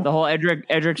 Mm-hmm. The whole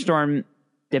Edric Storm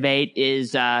debate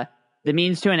is the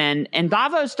means to an end, and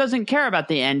Davos doesn't care about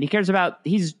the end. He cares about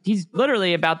he's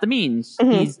literally about the means.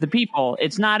 Mm-hmm. He's the people.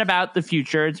 It's not about the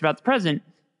future. It's about the present.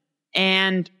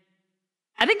 And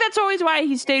I think that's always why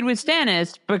he stayed with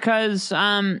Stannis, because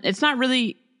it's not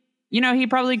really, he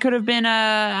probably could have been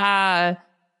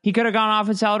he could have gone off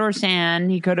with Salladhor Saan.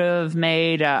 He could have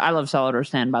made. I love Salladhor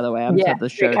Saan, by the way. The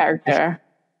show. Great character.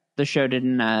 The show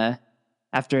didn't.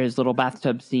 After his little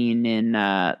bathtub scene in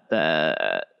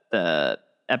the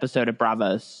episode of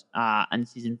Bravos on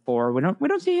season 4, we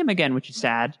don't see him again, which is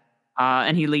sad.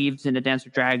 And he leaves in A Dance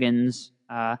with Dragons.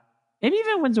 Maybe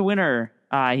even wins a winner.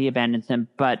 He abandons him,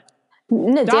 but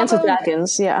No, Dance with Davos,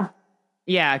 Dragons, yeah.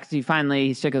 yeah, because he's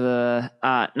sick of the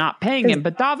not paying him.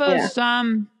 But Davos,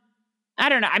 I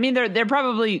don't know. I mean, they're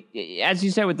probably, as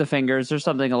you said with the fingers, there's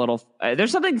something a little,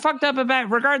 there's something fucked up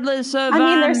about, regardless of. I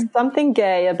mean, there's something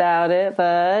gay about it,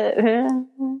 but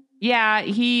yeah,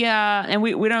 he and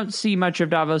we don't see much of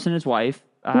Davos and his wife.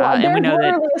 well, and there's we know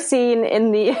literally a scene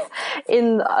in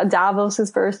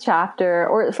Davos's first chapter,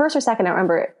 or first or second, I don't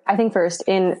remember. I think first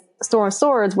in Storm of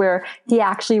Swords, where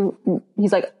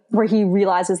he's like, where he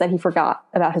realizes that he forgot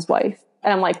about his wife,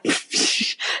 and I'm like,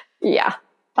 yeah.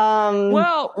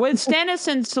 Well, with Stannis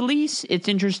and Selyse, it's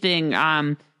interesting.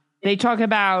 They talk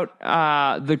about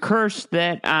the curse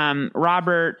that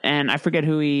Robert, and I forget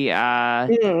who he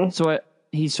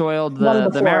soiled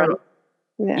the marital.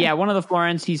 Yeah, one of the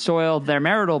Florents, he soiled their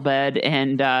marital bed,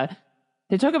 and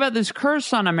they talk about this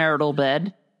curse on a marital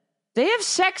bed. They have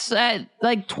sex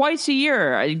like twice a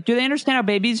year. Do they understand how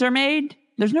babies are made?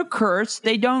 There's no curse.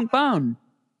 They don't bone.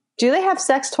 Do they have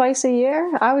sex twice a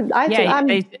year?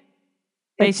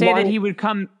 They say that he would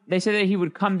come. They say that he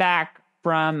would come back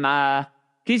from.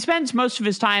 He spends most of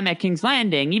his time at King's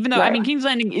Landing, even though I mean King's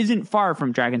Landing isn't far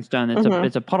from Dragonstone.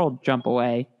 It's a puddle jump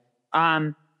away.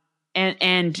 Dragonstone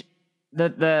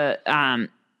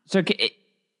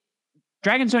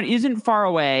isn't far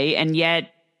away, and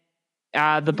yet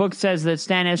the book says that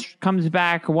Stannis comes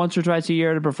back once or twice a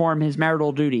year to perform his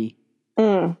marital duty.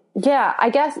 Yeah, I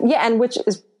guess. Yeah, and which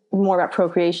is more about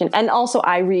procreation. And also,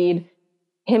 I read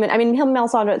him and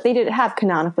Melisandre. They did have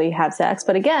canonically had sex,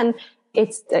 but again,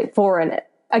 it's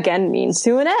means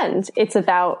to an end. It's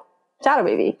about shadow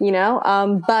baby, you know.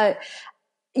 But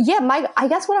yeah, I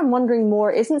guess what I'm wondering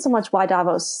more isn't so much why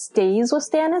Davos stays with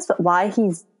Stannis, but why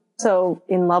he's so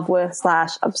in love with /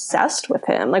 obsessed with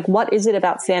him. Like, what is it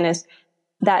about Stannis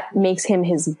that makes him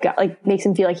his god, like makes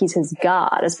him feel like he's his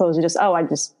god, as opposed to just, oh,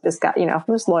 this guy, you know,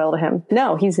 I'm just loyal to him.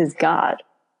 No, he's his god.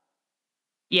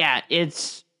 Yeah,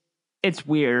 it's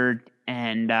weird.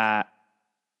 And I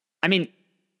mean,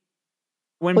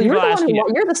 when people ask you,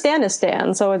 you're the Stannis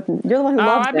stan, so you're the one who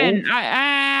loves him.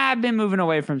 I've been moving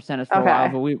away from Stannis for a while,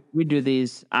 but we do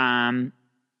these. And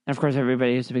of course,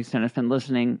 everybody who's a big Stannis fan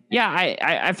listening, yeah,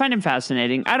 I find him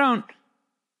fascinating. I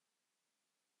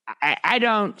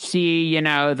don't see, you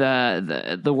know,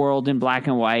 the world in black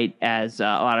and white as a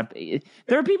lot of.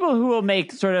 There are people who will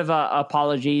make sort of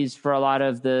apologies for a lot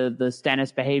of the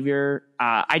Stannis behavior.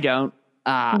 I don't,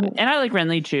 and I like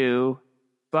Renly too,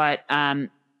 but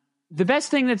the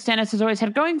best thing that Stannis has always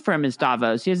had going for him is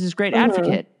Davos. He has this great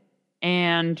advocate,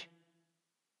 and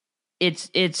it's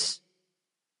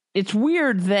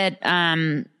weird that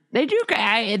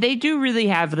they do really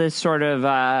have this sort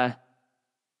of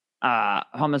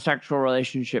homosexual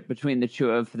relationship between the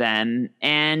two of them.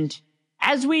 And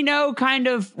as we know, kind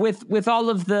of with all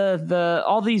of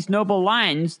all these noble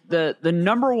lines, the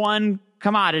number one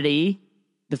commodity,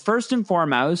 the first and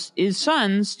foremost, is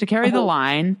sons to carry the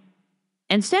line.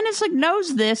 And Stannis like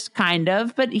knows this kind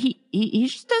of, but he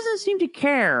just doesn't seem to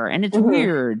care, and it's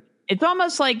weird. It's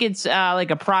almost like it's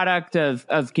like a product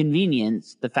of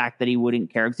convenience, the fact that he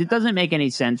wouldn't care, because it doesn't make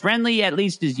any sense. Renly at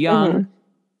least is young,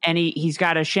 and he's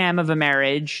got a sham of a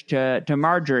marriage to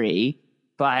Marjorie,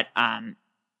 but and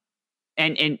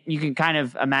you can kind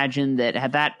of imagine that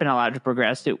had that been allowed to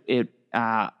progress, it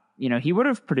you know, he would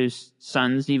have produced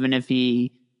sons, even if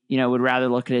he, you know, would rather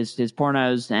look at his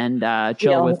pornos and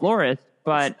chill with Loras.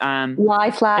 But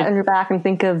lie flat on your back and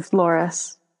think of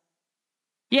Loras.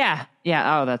 Yeah.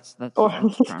 Oh, that's well,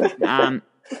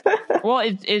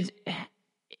 it's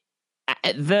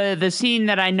the scene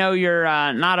that I know you're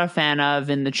not a fan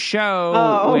of in the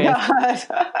show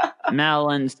with Mel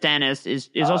and Stannis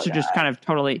is also just kind of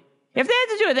totally. If they had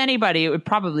to do it with anybody, it would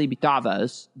probably be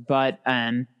Davos. But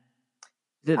they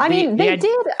did.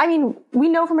 I mean, we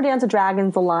know from A Dance of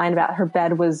Dragons the line about her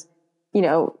bed was, you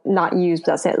know, not used.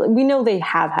 We know they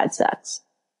have had sex.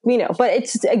 We know, but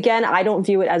it's, again, I don't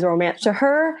view it as a romance. To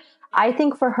her, I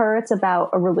think for her, it's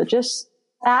about a religious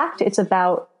act. It's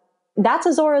about, that's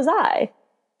Azor Ahai.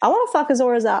 I want to fuck Azor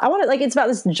Ahai. I want to, like, it's about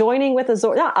this joining with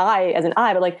Azor, not I as an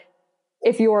I, but like,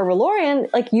 if you're a Valorian,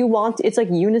 like you want, it's like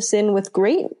unison with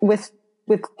God,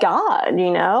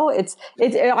 you know?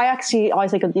 I actually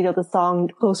always like, you know, the song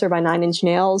Closer by 9 Inch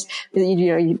Nails.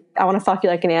 I want to fuck you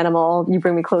like an animal. You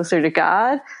bring me closer to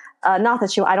God. Not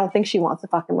that I don't think she wants to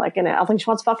fuck him like an animal. I don't think she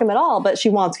wants to fuck him at all, but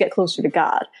she wants to get closer to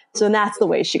God. So that's the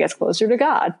way she gets closer to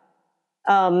God.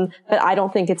 But I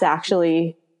don't think it's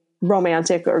actually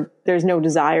romantic or there's no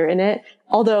desire in it.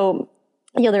 Although,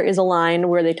 you know, there is a line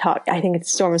where they talk, I think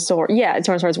it's Storm of Swords. Yeah, it's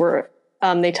Storm of Swords where,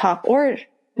 they talk, or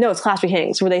no, it's Clash of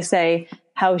Kings, where they say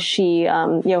how she, you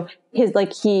know,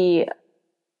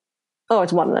 Oh,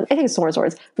 it's one of them. I think it's Storm of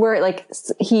Swords, where like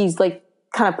he's like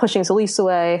kind of pushing Selyse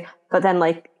away, but then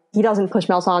like he doesn't push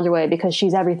Melisandre away because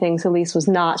she's everything Selyse was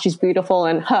not. She's beautiful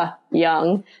and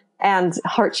young and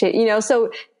heart shaped, so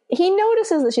he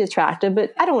notices that she's attractive,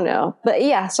 but I don't know. But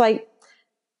yeah, so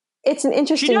it's an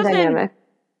interesting dynamic.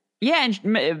 Yeah, and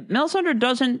Melisandre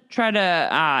doesn't try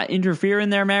to interfere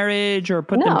in their marriage or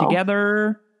put them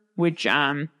together, which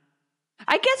I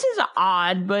guess is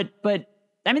odd, but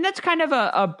I mean, that's kind of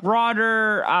a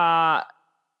broader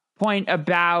point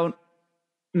about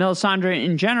Melisandre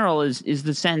in general is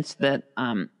the sense that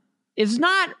it's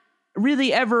not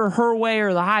really ever her way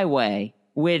or the highway,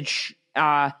 which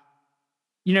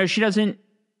she doesn't.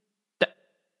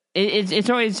 It's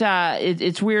always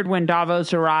it's weird when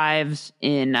Davos arrives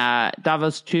in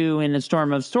Davos 2 in A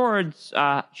Storm of Swords.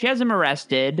 She has him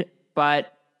arrested,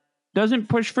 but doesn't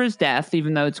push for his death,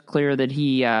 even though it's clear that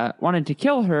he wanted to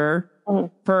kill her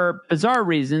for bizarre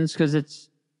reasons, because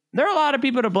there are a lot of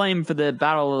people to blame for the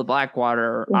Battle of the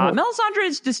Blackwater. Melisandre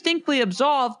is distinctly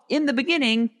absolved in the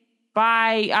beginning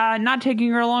by not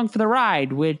taking her along for the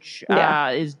ride, which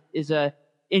is a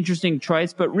interesting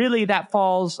choice, but really that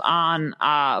falls on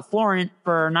Florent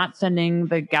for not sending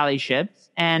the galley ships,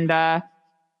 and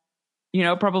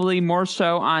probably more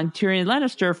so on Tyrion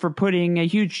Lannister for putting a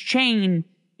huge chain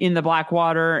in the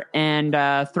Blackwater and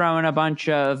throwing a bunch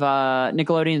of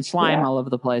Nickelodeon slime all over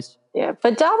the place. Yeah,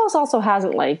 but Davos also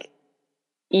hasn't like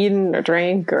eaten or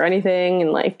drank or anything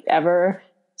and like ever,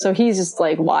 so he's just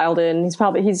like wild, and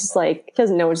he's just like he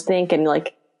doesn't know what to think, and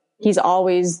like he's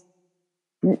always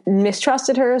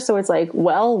mistrusted her, so it's like,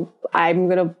 well, I'm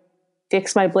gonna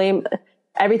fix my blame.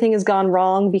 Everything has gone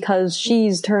wrong because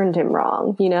she's turned him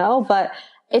wrong, but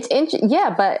it's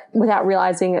but without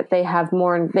realizing that they have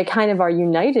more, they kind of are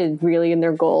united really in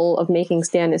their goal of making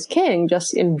Stannis king,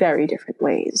 just in very different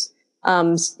ways.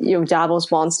 Davos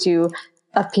wants to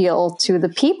appeal to the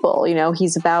people,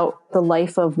 he's about the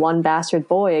life of one bastard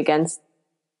boy against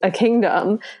a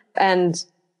kingdom, and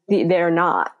they're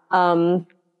not.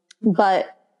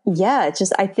 But yeah, it's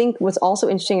just, I think what's also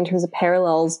interesting in terms of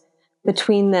parallels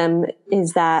between them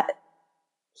is that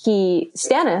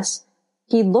Stannis,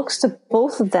 he looks to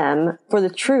both of them for the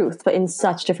truth, but in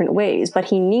such different ways. But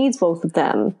he needs both of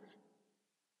them.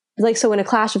 Like, so in A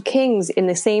Clash of Kings,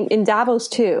 in Davos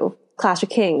 2, Clash of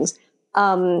Kings,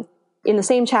 in the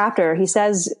same chapter, he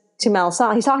says to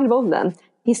Melisandre, he's talking to both of them,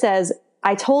 he says,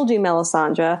 I told you,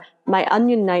 Melisandre, my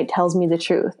onion knight tells me the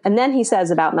truth. And then he says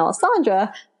about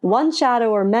Melisandre, one shadow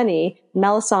or many,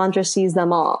 Melisandre sees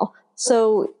them all.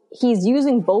 So he's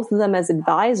using both of them as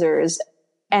advisors,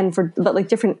 but like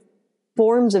different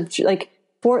forms of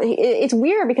it's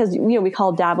weird because, we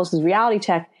call Davos his reality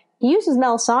check. He uses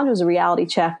Melisandre as a reality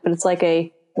check, but it's like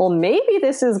maybe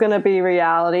this is going to be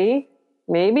reality.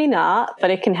 Maybe not, but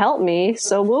it can help me.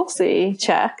 So we'll see.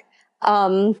 Check.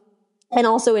 And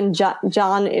also in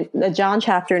the John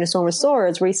chapter in A Storm of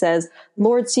Swords, where he says,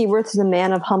 Lord Seaworth is a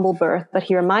man of humble birth, but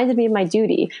he reminded me of my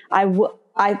duty.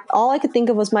 All I could think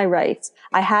of was my rights.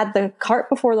 I had the cart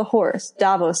before the horse,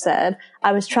 Davos said.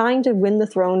 I was trying to win the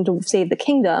throne to save the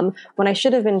kingdom, when I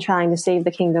should have been trying to save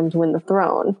the kingdom to win the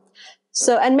throne.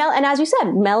 So, and as you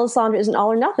said, Melisandre isn't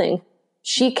all or nothing.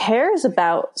 She cares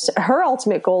about, her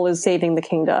ultimate goal is saving the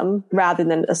kingdom, rather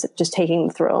than just taking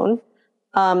the throne.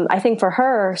 I think for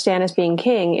her, Stannis being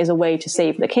king is a way to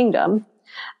save the kingdom.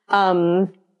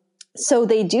 So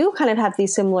they do kind of have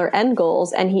these similar end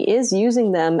goals, and he is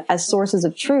using them as sources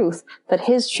of truth, but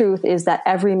his truth is that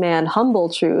every man humble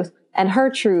truth, and her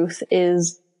truth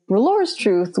is R'hllor's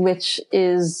truth, which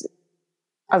is,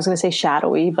 I was going to say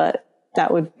shadowy, but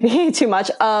that would be too much,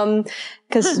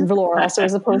 because R'hllor also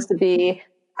is supposed to be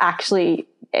actually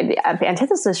the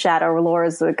antithesis shadow. R'hllor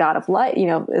is the god of light,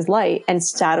 is light, and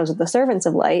shadows are the servants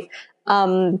of light.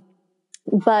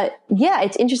 But yeah,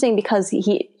 it's interesting because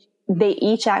they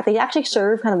actually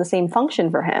serve kind of the same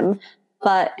function for him,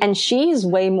 and she's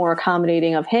way more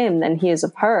accommodating of him than he is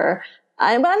of her.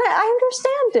 But I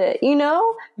understand it,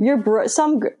 your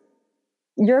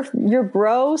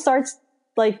bro starts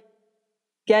like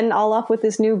getting all up with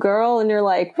this new girl, and you're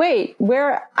like, wait,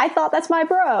 I thought that's my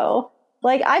bro.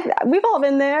 Like we've all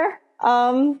been there.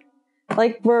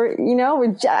 Like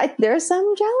there's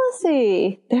some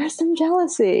jealousy.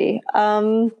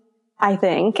 I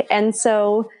think. And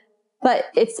so, but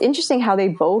it's interesting how they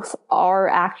both are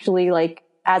actually, like,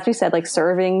 as we said, like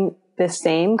serving the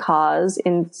same cause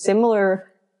in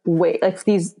similar way, like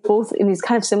both in these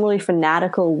kind of similarly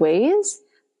fanatical ways,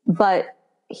 but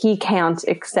he can't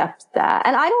accept that.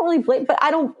 And I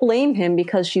don't blame him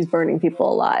because she's burning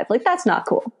people alive. Like, that's not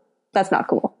cool.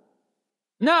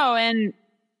 No, and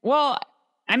well,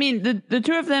 I mean, the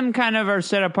two of them kind of are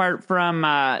set apart from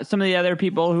some of the other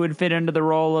people who would fit into the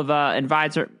role of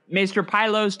advisor. Maester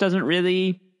Pylos doesn't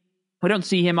really, we don't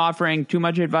see him offering too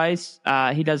much advice.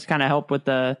 He does kind of help with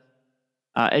the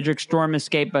Edric Storm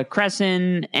escape, but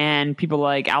Crescent and people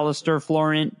like Alistair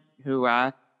Florent, who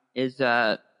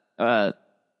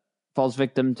falls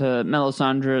victim to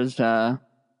Melisandre's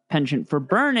penchant for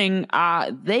burning,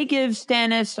 they give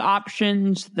Stannis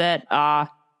options that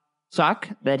suck,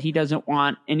 that he doesn't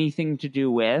want anything to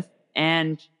do with.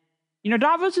 And,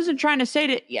 Davos isn't trying to say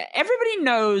that. Yeah, everybody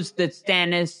knows that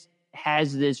Stannis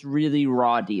has this really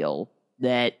raw deal,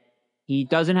 that he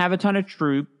doesn't have a ton of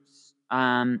troops.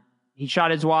 He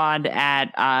shot his wad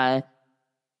at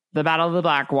the Battle of the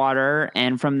Blackwater,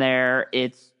 and from there,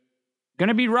 it's going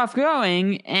to be rough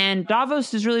going. And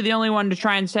Davos is really the only one to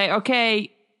try and say,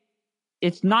 okay,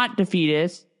 it's not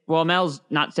defeatist. Well, Mel's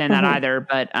not saying that either,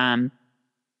 but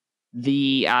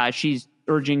she's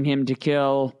urging him to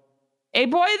kill a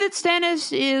boy that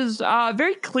Stannis is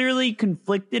very clearly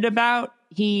conflicted about.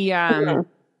 They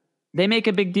make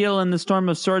a big deal in the Storm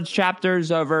of Swords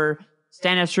chapters over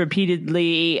Stannis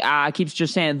repeatedly keeps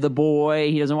just saying the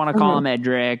boy. He doesn't want to call him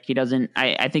Edric. He doesn't.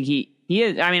 I think he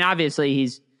is. I mean, obviously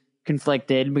he's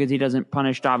conflicted because he doesn't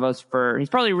punish Davos he's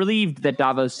probably relieved that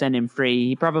Davos sent him free.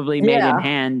 He probably made in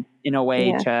hand in a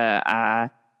way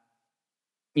to,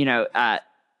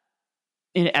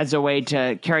 as a way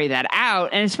to carry that out.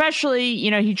 And especially,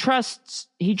 he trusts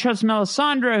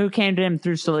Melisandre, who came to him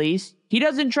through Selyse. He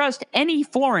doesn't trust any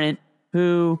Florent,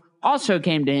 who also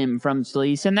came to him from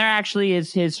Selyse, and they're actually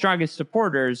his strongest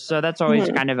supporters. So that's always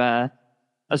kind of a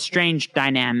strange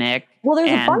dynamic. Well,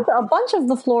 there's a bunch of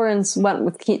the Florents went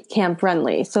with Camp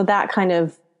Renly, so that kind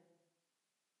of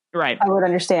right. I would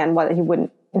understand why he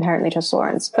wouldn't inherently trust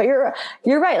Florents. But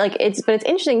you're right. Like it's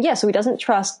interesting. Yeah, so he doesn't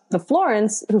trust the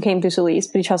Florents who came through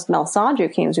Selyse, but he trusts Melisandre who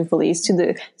came through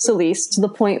Selyse to the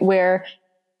point where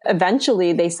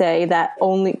eventually they say that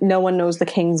no one knows the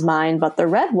king's mind but the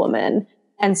Red Woman.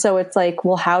 And so it's like,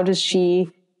 well, how does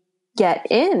she get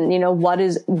in?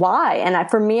 Why? And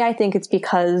for me, I think it's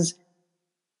because,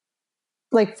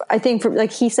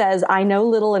 he says, I know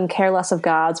little and care less of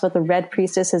gods, but the Red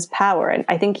Priestess has power. And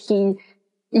I think you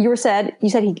said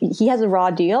he has a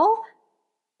raw deal.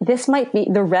 This might be,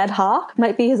 the Red Hawk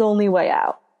might be his only way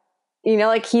out.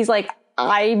 He's like,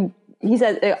 he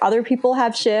said, other people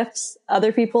have ships,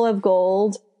 other people have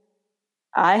gold.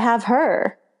 I have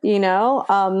her,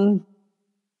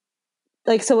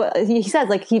 so he said,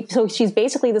 so she's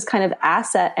basically this kind of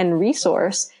asset and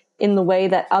resource in the way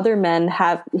that other men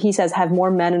have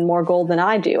more men and more gold than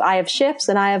I do. I have ships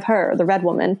and I have her, the Red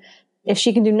Woman. If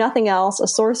she can do nothing else, a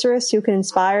sorceress who can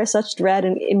inspire such dread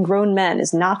in grown men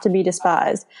is not to be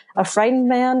despised. A frightened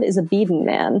man is a beaten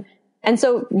man. And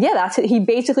so, he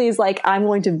basically is like, I'm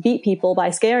going to beat people by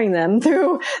scaring them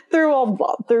through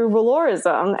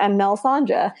Valorism and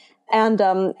Melisandre. And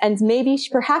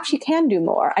perhaps she can do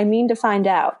more. I mean to find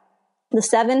out. The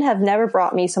Seven have never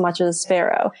brought me so much as a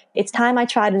sparrow. It's time I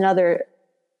tried another.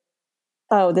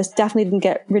 Oh, this definitely didn't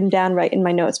get written down right in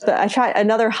my notes, but I tried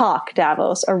another hawk,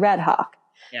 Davos, a red hawk.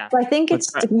 Yeah. So I think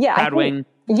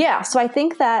so I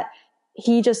think that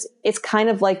it's kind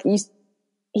of like, he's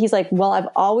like, well, I've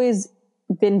always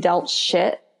been dealt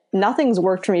shit. Nothing's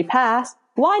worked for me past.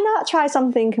 Why not try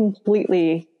something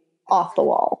completely off the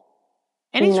wall?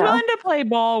 And he's willing to play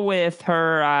ball with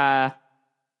her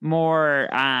more,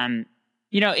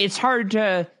 it's hard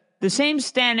to, the same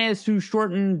Stannis who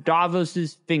shortened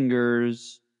Davos's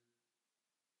fingers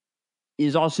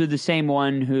is also the same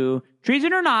one who,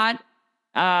 treason or not,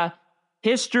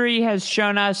 history has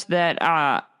shown us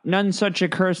that none such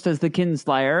accursed as the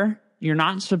Kinslayer. You're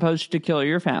not supposed to kill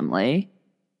your family.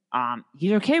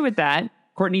 He's okay with that.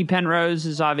 Courtney Penrose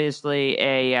is obviously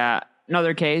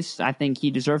another case. I think he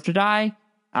deserved to die.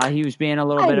 He was being a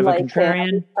little bit of a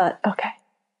contrarian. But okay.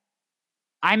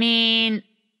 I mean,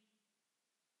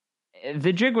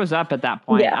 the jig was up at that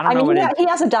point. Yeah, he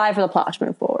has to die for the plot to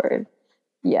move forward.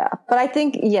 Yeah, but I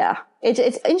think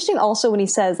it's interesting also when he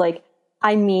says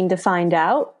I mean to find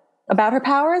out about her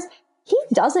powers. He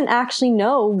doesn't actually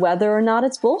know whether or not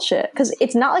it's bullshit, because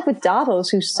it's not like with Davos,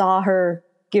 who saw her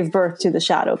give birth to the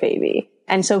shadow baby,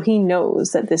 and so he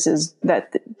knows that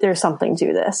there's something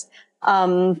to this.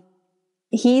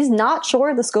 He's not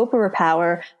sure of the scope of her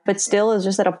power, but still is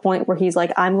just at a point where he's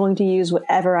like, I'm going to use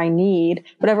whatever I need,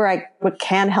 what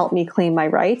can help me claim my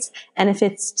rights. And if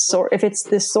it's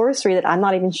this sorcery that I'm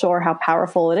not even sure how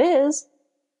powerful it is,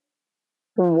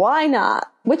 why not?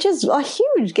 Which is a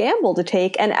huge gamble to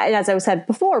take. And as I said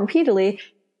before, repeatedly,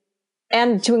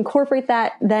 and to incorporate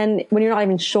that then when you're not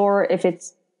even sure if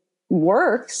it's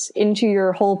works into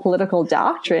your whole political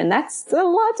doctrine, that's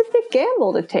a big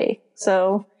gamble to take.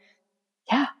 So,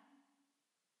 yeah.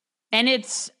 And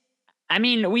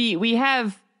we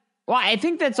have, well, I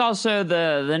think that's also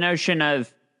the notion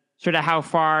of sort of how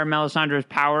far Melisandre's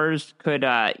powers could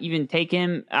even take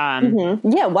him.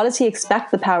 Yeah, what does he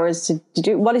expect the powers to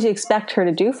do? What does he expect her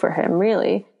to do for him,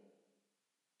 really?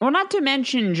 Well, not to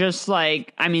mention just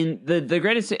the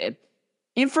greatest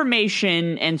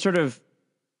information and sort of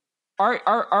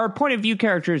our point of view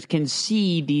characters can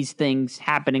see these things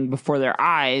happening before their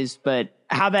eyes, but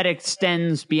how that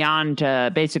extends beyond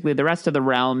basically the rest of the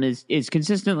realm is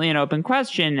consistently an open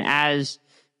question, as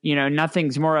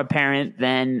nothing's more apparent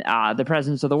than the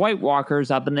presence of the White Walkers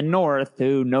up in the north,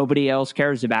 who nobody else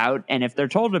cares about. And if they're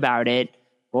told about it,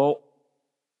 well,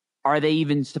 are they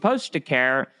even supposed to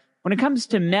care? When it comes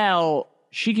to Mel,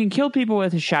 she can kill people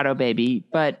with a shadow baby,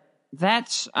 but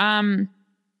that's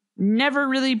never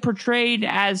really portrayed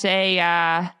as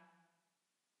a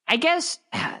I guess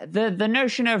the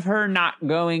notion of her not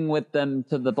going with them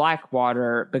to the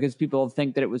Blackwater because people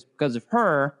think that it was because of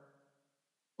her.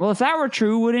 Well, if that were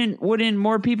true, wouldn't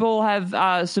more people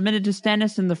have submitted to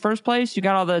Stannis in the first place? You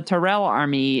got all the Tyrell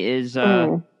army is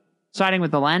siding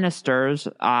with the Lannisters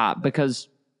because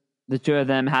the two of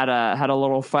them had a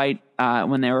little fight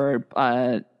when they were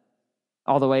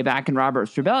all the way back in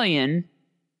Robert's Rebellion.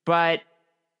 But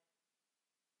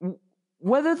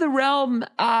whether the realm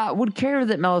would care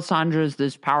that Melisandre is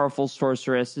this powerful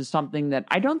sorceress is something that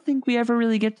I don't think we ever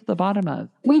really get to the bottom of.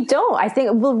 We don't. I think,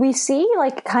 well, we see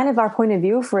like kind of our point of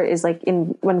view for it is like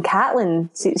when Catelyn,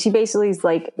 she basically is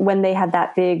like when they had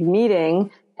that big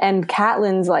meeting and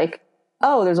Catelyn's like,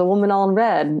 oh, there's a woman all in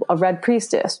red, a red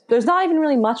priestess. There's not even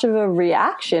really much of a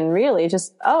reaction, really.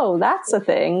 Just, oh, that's a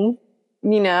thing,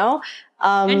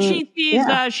 And she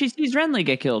sees Renly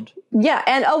get killed. Yeah,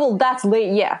 and that's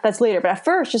late. Yeah, that's later. But at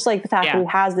first, just like the fact that he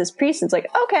has this priest, it's like,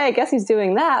 okay, I guess he's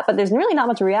doing that. But there's really not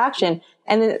much reaction.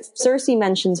 And then Cersei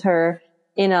mentions her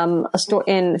in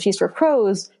in Feast for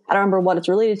Crows. I don't remember what it's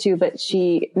related to, but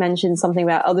she mentions something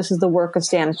about, oh, this is the work of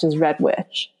Stannis' Red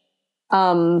Witch.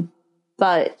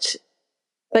 But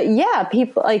yeah,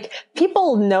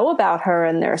 people know about her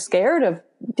and they're scared of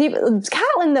people.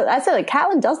 Catelyn, I said, like,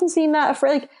 Catelyn doesn't seem that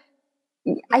afraid. Like,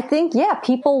 I think, yeah,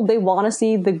 people, they want to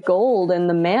see the gold and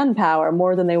the manpower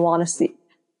more than they want to see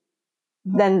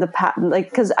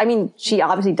because she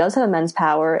obviously does have immense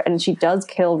power and she does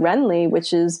kill Renly,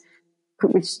 which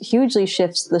hugely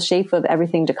shifts the shape of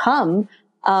everything to come.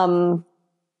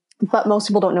 But most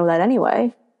people don't know that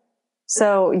anyway.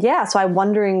 So yeah, so I'm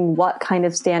wondering what kind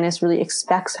of Stannis really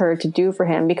expects her to do for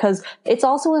him, because it's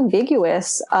also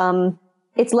ambiguous.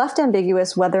 It's left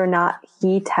ambiguous whether or not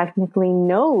he technically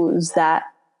knows that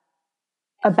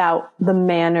about the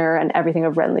manner and everything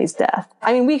of Renly's death.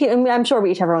 I'm sure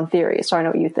we each have our own theories, so I know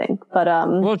what you think. But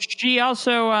well, she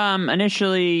also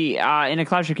initially in A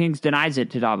Clash of Kings denies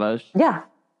it to Davos. Yeah,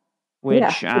 which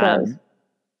she does.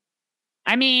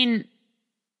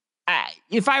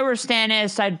 If I were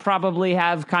Stannis, I'd probably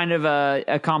have kind of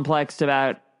a complex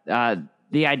about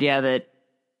the idea that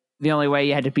the only way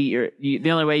you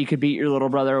could beat your little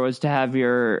brother was to have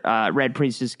your red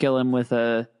priestess kill him with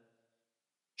a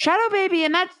shadow baby,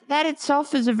 and that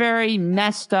itself is a very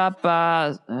messed up,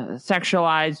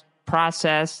 sexualized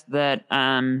process that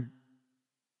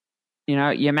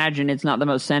you imagine it's not the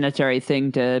most sanitary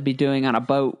thing to be doing on a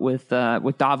boat with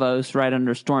Davos right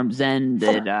under Storm's End.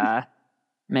 That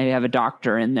maybe have a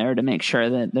doctor in there to make sure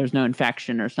that there's no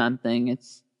infection or something.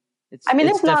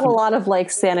 There's not a lot of like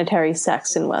sanitary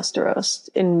sex in Westeros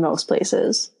in most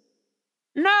places.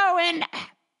 No, and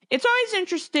it's always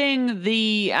interesting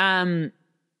the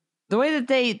way that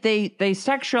they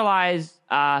sexualize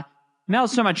Mel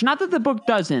so much. Not that the book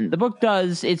doesn't. The book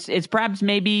does. It's perhaps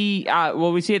maybe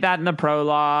we see that in the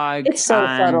prologue. It's so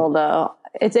subtle though.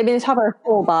 They talk about her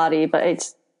full body,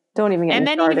 but don't even get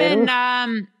me started. And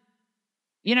then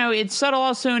even it's subtle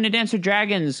also in A Dance with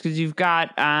Dragons, because you've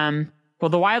got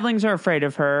the wildlings are afraid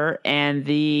of her, and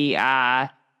the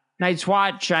Night's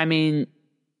Watch, they're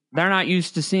not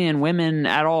used to seeing women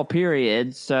at all,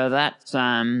 period. So that's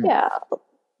yeah.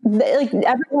 Like,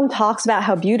 everyone talks about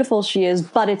how beautiful she is,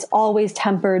 but it's always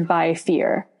tempered by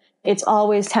fear. It's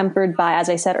always tempered by, as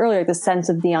I said earlier, the sense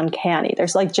of the uncanny.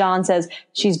 There's, like John says,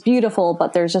 she's beautiful,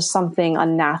 but there's just something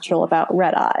unnatural about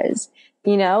red eyes,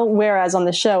 whereas on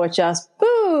the show, it just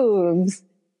boobs.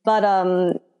 But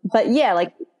yeah,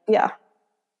 yeah.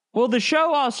 Well, the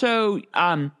show also,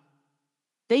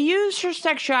 they use her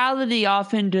sexuality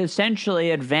often to essentially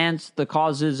advance the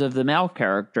causes of the male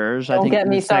characters. Don't get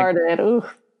me started. Ooh,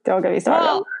 don't get me started.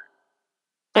 Well,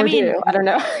 I don't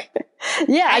know.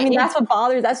 Yeah, I mean, that's what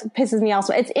pisses me off.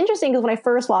 So it's interesting because when I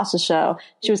first watched the show,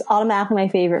 she was automatically my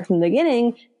favorite from the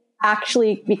beginning.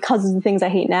 Actually, because of the things I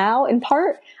hate now, in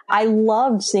part, I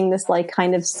loved seeing this like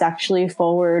kind of sexually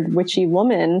forward witchy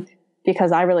woman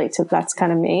because I relate to that's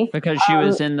kind of me. Because she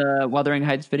was in the Wuthering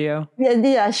Heights video?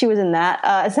 Yeah, she was in that.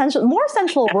 More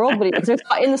Sensual World video.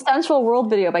 In the Sensual World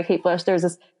video by Kate Bush, there's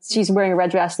this, she's wearing a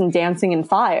red dress and dancing in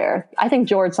fire. I think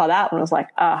George saw that one and was like,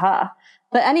 aha.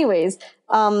 But anyways,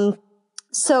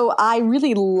 so I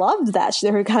really loved that.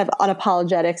 Her kind of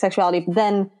unapologetic sexuality. But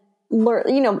then,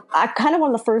 I kind of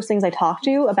one of the first things I talk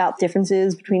to about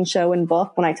differences between show and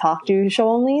book when I talk to show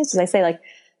onlys is I say, like,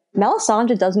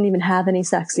 Melisandre doesn't even have any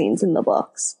sex scenes in the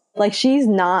books. Like, she's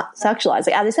not sexualized.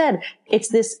 Like, as I said, it's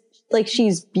this, like,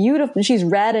 she's beautiful. She's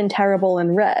red and terrible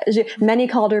and red. Many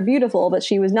called her beautiful, but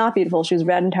she was not beautiful. She was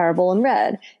red and terrible and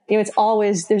red. There's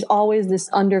always this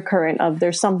undercurrent of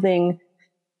there's something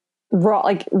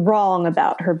wrong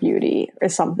about her beauty or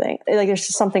something. Like, there's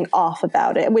just something off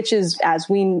about it, which is, as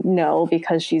we know,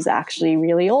 because she's actually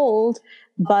really old.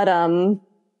 But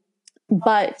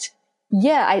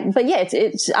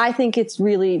I think it's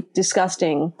really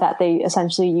disgusting that they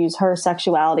essentially use her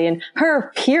sexuality and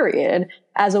her period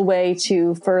as a way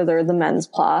to further the men's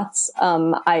plots.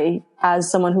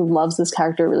 As someone who loves this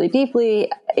character really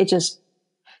deeply, it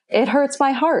hurts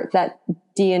my heart that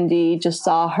D&D just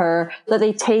saw her, that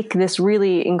they take this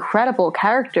really incredible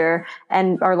character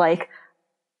and are like,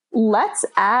 let's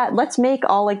make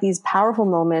all like these powerful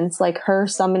moments, like her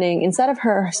summoning, instead of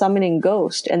her summoning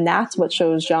Ghost, and that's what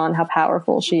shows Jon how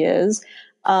powerful she is.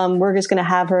 We're just gonna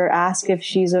have her ask if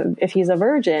he's a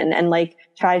virgin and like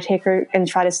try to take her and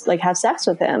try to like have sex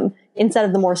with him instead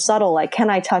of the more subtle, like, can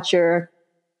I touch your ...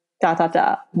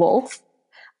 wolf?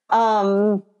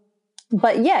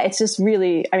 But yeah, it's just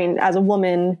really, I mean, as a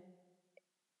woman,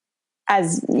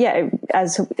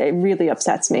 it really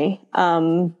upsets me.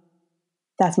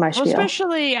 That's my spiel.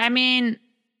 Especially, I mean,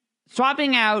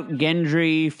 swapping out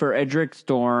Gendry for Edric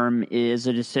Storm is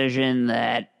a decision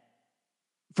that,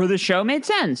 for the show, made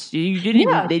sense. They didn't need,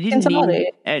 but they didn't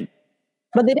need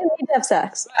to have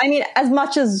sex. I mean, as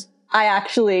much as I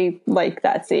actually like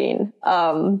that scene,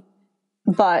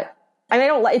 but I mean, I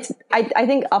don't like. I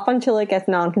think up until it gets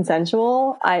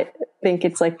non-consensual, I think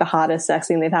it's like the hottest sex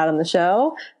scene they've had on the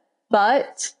show,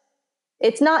 but.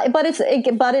 It's not, but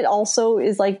it also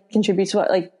is like contributes to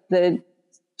like the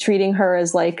treating her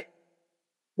as like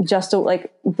just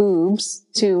like boobs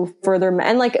to further,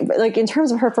 and like in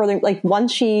terms of her further, like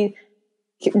once she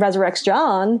resurrects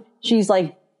Jon, she's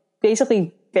like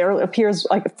basically barely appears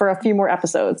like for a few more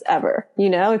episodes ever.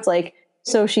 It's like,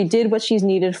 so she did what she's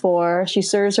needed for, she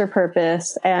serves her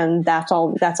purpose, and that's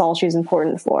all she's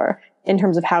important for. In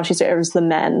terms of how she serves the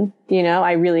men,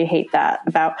 I really hate that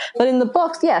about. But in the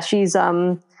books, yeah, she's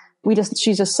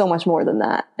just so much more than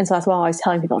that, and so that's why I'm always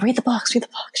telling people, read the books.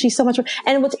 She's so much more.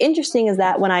 And what's interesting is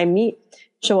that when I meet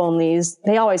show onlys,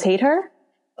 they always hate her,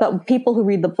 but people who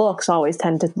read the books always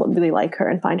tend to really like her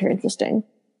and find her interesting.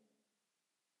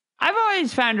 I've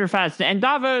always found her fascinating, and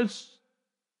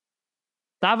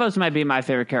Davos might be my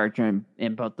favorite character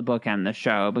in both the book and the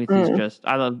show, because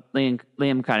I love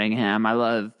Liam Cunningham. I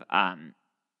love,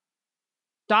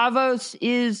 Davos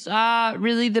is,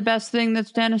 really the best thing that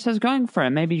Stannis has going for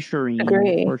him. Maybe Shireen.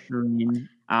 Agree. Or Shireen.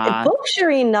 Book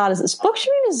Shireen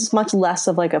is much less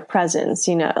of like a presence,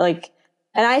 like,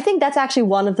 and I think that's actually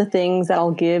one of the things that I'll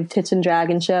give Tits and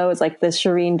Dragon show is like the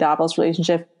Shireen Davos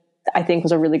relationship. I think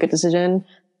was a really good decision,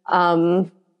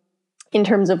 in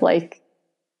terms of like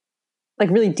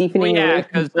really deepening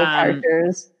characters.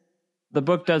 The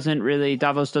book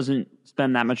Davos doesn't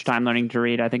spend that much time learning to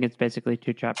read. I think it's basically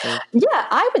 2 chapters. Yeah,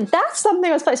 that's something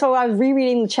I was playing. So I was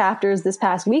rereading the chapters this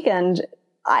past weekend.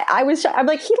 I'm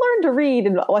like, he learned to read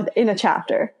in a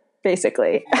chapter,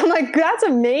 basically. I'm like, that's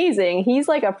amazing. He's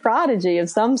like a prodigy of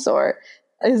some sort.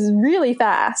 It's really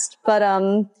fast. But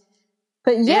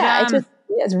yeah,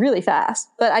 it's really fast.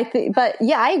 But I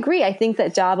agree. I think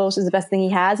that Davos is the best thing he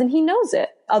has, and he knows it.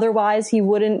 Otherwise, he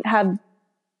would have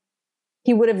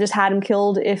just had him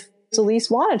killed if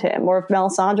Selyse wanted him or if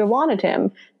Melisandre wanted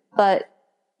him. But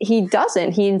he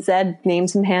doesn't. He instead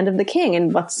names him Hand of the King,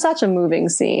 and what's such a moving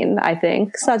scene, I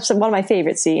think. Such one of my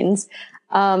favorite scenes.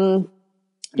 But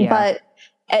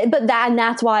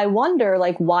that's why I wonder,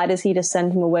 like, why does he just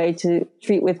send him away to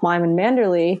treat with Wyman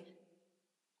Manderley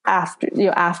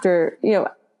after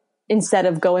instead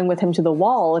of going with him to the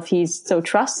wall if he's so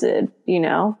trusted,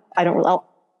 I don't really.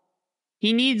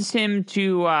 He needs him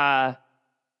to, I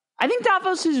think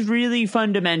Davos is really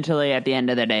fundamentally, at the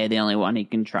end of the day, the only one he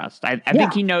can trust. I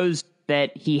think he knows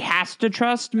that he has to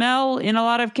trust Mel in a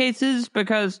lot of cases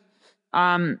because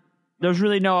there's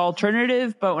really no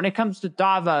alternative. But when it comes to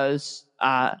Davos,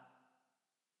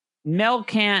 Mel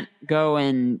can't go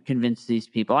and convince these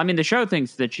people. I mean, the show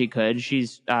thinks that she could.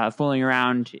 She's fooling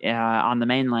around on the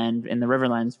mainland in the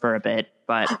Riverlands for a bit,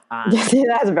 but that's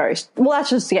that's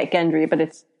just to get Gendry,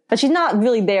 but she's not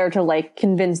really there to like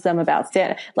convince them about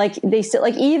Stan. Like they still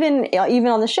like even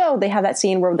on the show they have that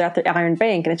scene where they're at the Iron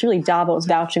Bank and it's really Davos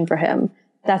vouching for him.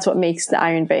 That's what makes the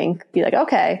Iron Bank be like,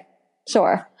 okay,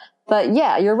 sure. But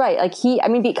yeah, you're right. Like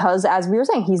because as we were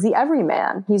saying, he's the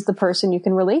everyman. He's the person you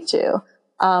can relate to.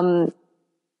 And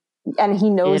he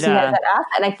knows he has that asset.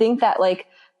 And I think that like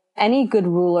any good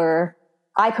ruler,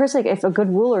 I personally, if a good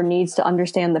ruler needs to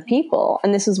understand the people,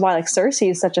 and this is why like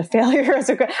Cersei is such a failure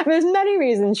there's many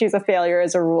reasons she's a failure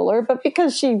as a ruler, but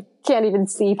because she can't even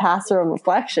see past her own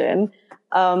reflection,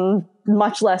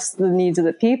 much less the needs of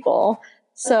the people.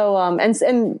 So,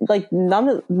 and like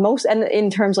and in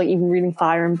terms of like even reading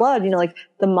Fire and Blood, like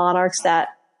the monarchs that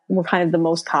were kind of the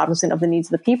most cognizant of the needs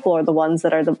of the people are the ones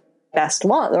that are the best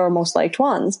ones or most liked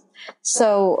ones.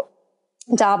 So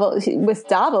Davos,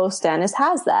 Stannis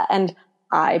has that. And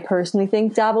I personally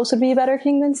think Davos would be a better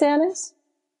king than Stannis.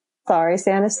 Sorry,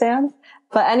 Stannis Stan.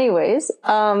 But anyways,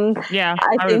 I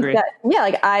think agree. I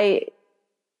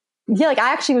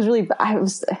actually was really,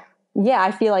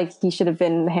 I feel like he should have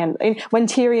been when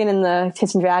Tyrion in the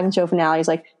Tits and Dragon show finale is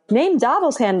like, name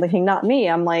Davos hand the king, not me.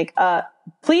 I'm like,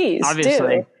 please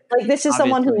obviously. Do. Like, this is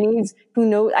someone who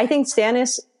knows, I think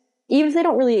Stannis, even if they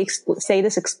don't really say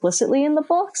this explicitly in the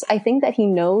books, I think that he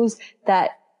knows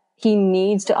that he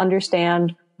needs to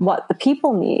understand what the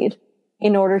people need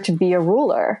in order to be a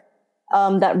ruler.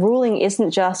 That ruling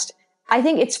isn't just, I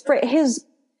think it's for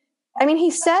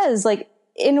he says, like,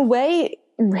 in a way,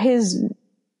 his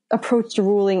approach to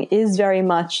ruling is very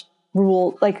much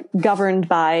governed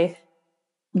by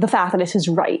the fact that it's his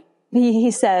right.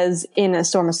 He says in A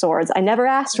Storm of Swords, I never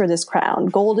asked for this crown.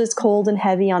 Gold is cold and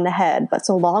heavy on the head, but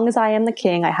so long as I am the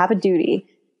king, I have a duty.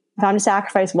 If I'm to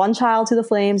sacrifice one child to the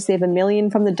flames, save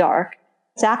 1,000,000 from the dark.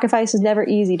 Sacrifice is never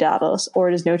easy, Davos, or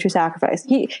it is no true sacrifice.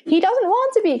 He doesn't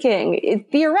want to be king.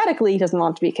 Theoretically, he doesn't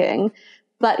want to be king,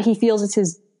 but he feels it's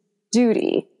his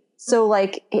duty. So,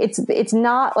 like, it's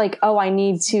not like, oh, I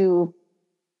need to.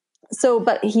 So,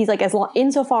 but he's like,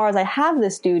 insofar as I have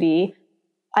this duty,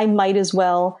 I might as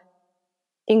well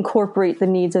incorporate the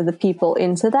needs of the people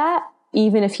into that,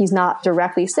 even if he's not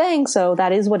directly saying so.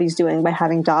 That is what he's doing by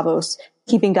having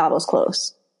keeping Davos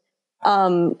close,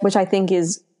 which I think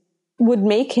would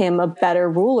make him a better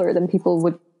ruler than people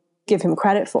would give him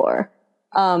credit for,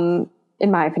 in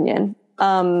my opinion.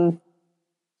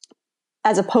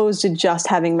 As opposed to just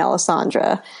having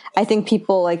Melisandre. I think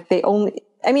people at the Wall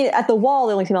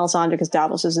they only see Melisandre because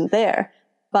Davos isn't there.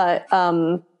 But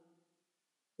yeah,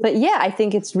 I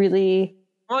think it's really.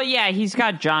 Well, yeah, he's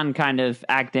got Jon kind of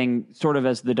acting sort of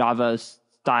as the Davos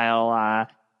style.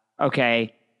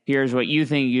 Okay, here's what you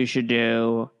think you should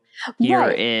do. Here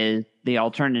is the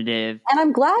alternative. And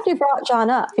I'm glad you brought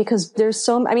Jon up because there's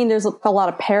a lot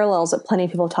of parallels that plenty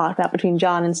of people talk about between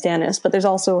Jon and Stannis, but there's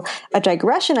also a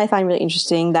digression I find really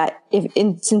interesting that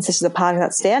since this is a podcast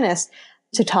about Stannis,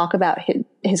 to talk about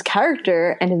his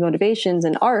character and his motivations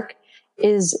and arc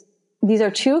is these are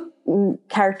two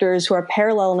characters who are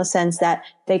parallel in the sense that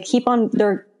they're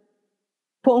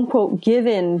quote unquote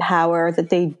given power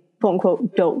that they quote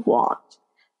unquote don't want.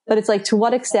 But it's like, to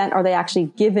what extent are they actually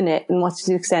given it, and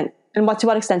to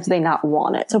what extent do they not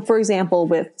want it? So, for example,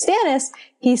 with Stannis,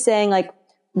 he's saying like,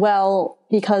 well,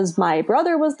 because my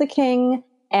brother was the king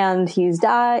and he's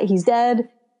dead,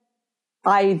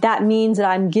 that means that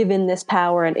I'm given this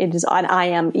power, and he says, I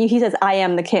am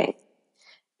the king,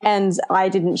 and I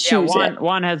didn't choose it.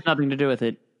 Want has nothing to do with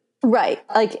it, right?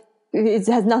 Like, it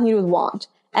has nothing to do with want.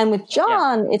 And with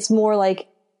Jon, It's more like,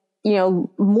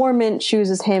 Mormont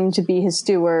chooses him to be his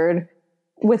steward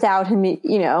without him,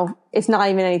 it's not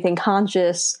even anything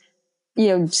conscious.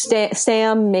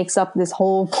 Sam makes up this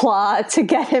whole plot to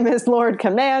get him as Lord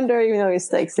Commander, even though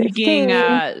he's like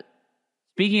 16.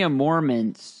 Speaking of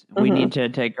Mormons, we need to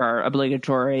take our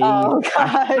obligatory. Oh,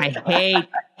 God. I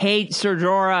hate Ser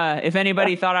Jorah. If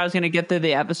anybody thought I was going to get through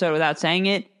the episode without saying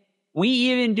it, we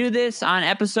even do this on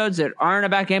episodes that aren't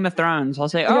about Game of Thrones. I'll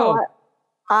say, how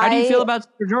do you feel about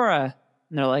Ser Jorah?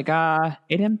 And they're like,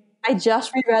 hate him. I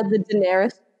just reread the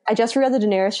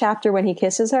Daenerys chapter when he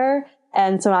kisses her,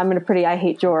 and so I'm in a pretty I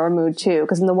hate Jorah mood too.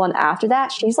 Because in the one after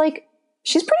that, she's pretty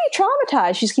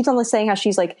traumatized. She keeps on saying how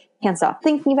she's like can't stop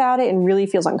thinking about it and really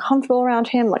feels uncomfortable around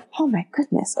him. Like, oh my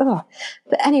goodness. Ugh.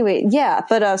 But anyway, yeah.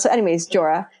 But so anyways,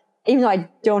 Jorah. Even though I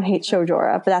don't hate Show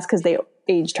Jorah, but that's because they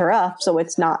aged her up, so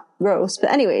it's not gross.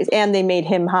 But anyways, and they made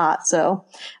him hot. So,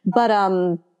 but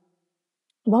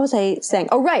what was I saying?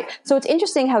 Oh, right. So it's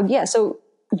interesting how, so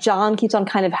Jon keeps on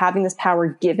kind of having this power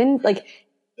given. Like,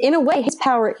 in a way, his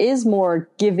power is more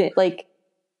given, like,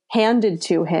 handed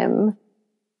to him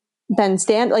than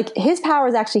like, his power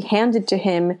is actually handed to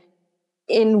him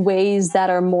in ways that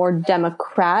are more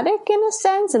democratic in a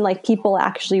sense, and like people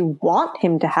actually want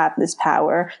him to have this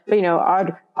power. But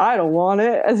I don't want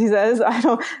it, as he says. I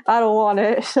don't want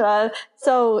it.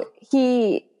 So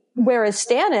whereas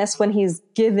Stannis, when he's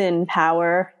given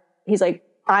power, he's like,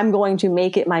 I'm going to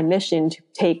make it my mission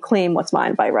to claim what's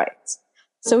mine by rights.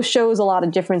 So shows a lot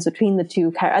of difference between the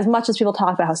two. As much as people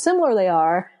talk about how similar they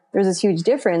are, there's this huge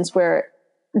difference where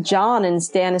Jon in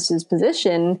Stannis's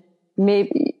position,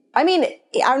 maybe, I mean,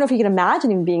 I don't know if you can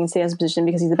imagine him being in Stannis' position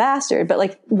because he's a bastard, but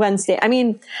like when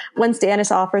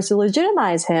Stannis offers to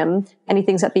legitimize him and he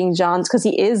thinks that being Jon's, because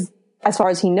he is, as far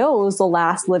as he knows, the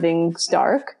last living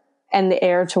Stark and the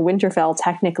heir to Winterfell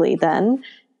technically, then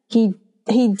he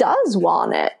does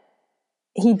want it.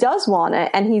 He does want it,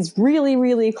 and he's really,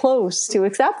 really close to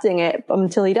accepting it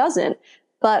until he doesn't.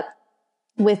 But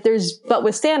with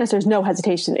Stannis, there's no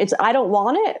hesitation. It's, I don't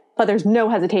want it, but there's no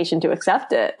hesitation to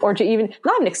accept it, or to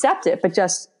not even accept it, but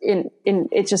just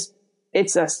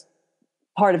it's a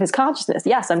part of his consciousness.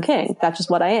 Yes, I'm king. That's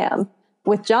just what I am.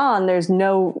 With Jon, there's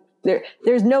no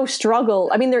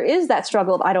struggle. I mean, there is that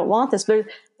struggle of, I don't want this, but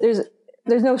there's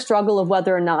no struggle of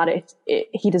whether or not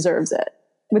he deserves it.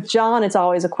 With Jon, it's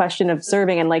always a question of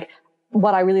serving, and like,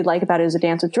 what I really like about it is the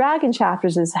Dance with Dragon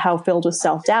chapters is how filled with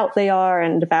self-doubt they are,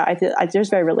 and about, I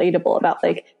just very relatable about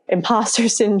like imposter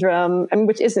syndrome, I mean,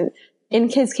 which isn't, in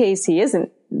his case, he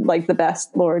isn't like the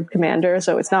best Lord Commander,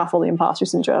 so it's not fully imposter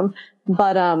syndrome.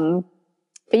 But I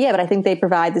think they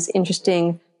provide this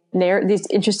interesting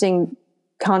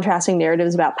contrasting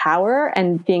narratives about power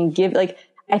and being given, like,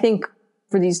 I think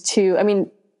for these two, I mean,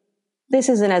 this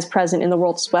isn't as present in the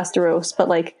world as Westeros, but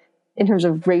like, in terms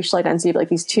of racial identity, like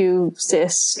these two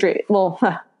cis straight, well,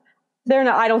 they're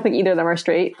not, I don't think either of them are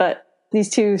straight, but these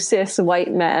two cis white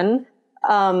men,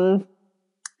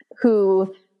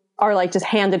 who are like just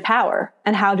handed power,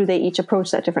 and how do they each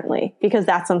approach that differently? Because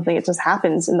that's something that just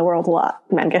happens in the world a lot.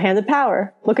 Men get handed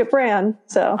power. Look at Bran.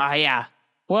 So. Yeah.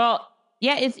 Well,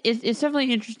 yeah, it's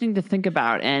definitely interesting to think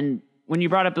about. And when you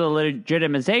brought up the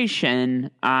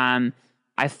legitimization,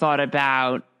 I thought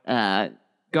about,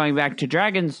 going back to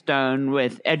Dragonstone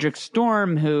with Edric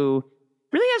Storm, who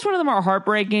really has one of the more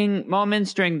heartbreaking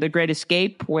moments during The Great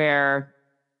Escape, where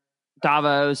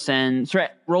Davos and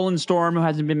Roland Storm, who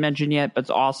hasn't been mentioned yet, but's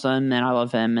awesome, and I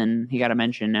love him, and he got a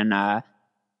mention in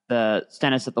the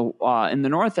Stannis in the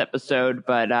North episode.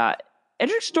 But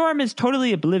Edric Storm is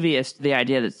totally oblivious to the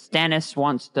idea that Stannis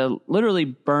wants to literally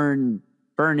burn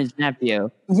his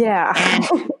nephew. Yeah,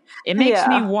 and it makes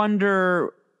me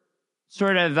wonder,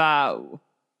 sort of.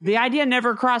 The idea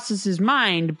never crosses his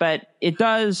mind, but it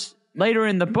does later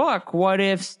in the book. What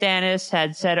if Stannis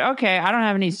had said, okay, I don't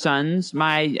have any sons.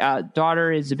 My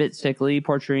daughter is a bit sickly,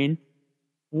 poor Trine.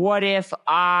 What if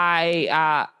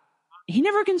he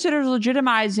never considers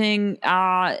legitimizing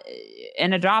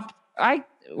and adopt.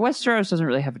 Westeros doesn't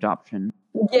really have adoption.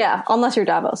 Yeah, unless you're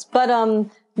Davos. But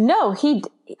no,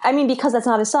 because that's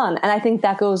not his son. And I think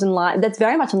that goes in line, that's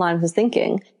very much in line with his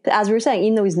thinking. As we were saying,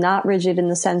 even though he's not rigid in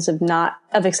the sense of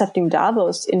accepting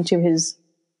Davos into his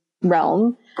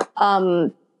realm,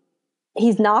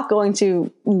 he's not going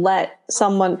to let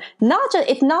someone,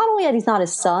 it's not only that he's not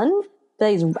his son,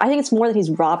 that I think it's more that he's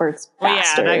Robert's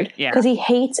bastard. Because he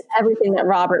hates everything that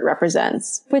Robert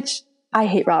represents, which I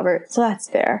hate Robert, so that's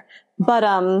fair. But,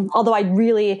 although I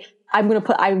want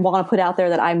to put out there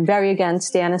that I'm very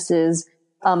against Stannis's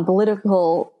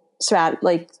political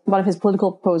like one of his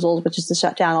political proposals, which is to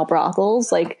shut down all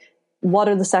brothels. Like, what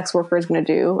are the sex workers going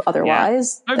to do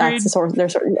otherwise? Yeah. That's the source.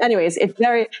 Anyways, it's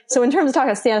very, so in terms of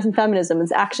talking about Stannis and feminism,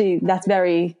 it's actually,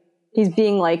 he's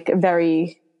being like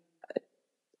very,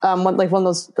 like one of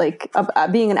those, like,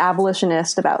 being an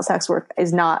abolitionist about sex work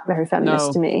is not very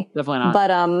feminist to me. Definitely not. But,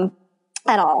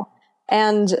 at all.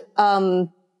 And,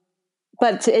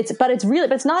 but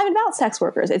it's not even about sex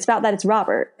workers. It's about that it's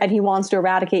Robert, and he wants to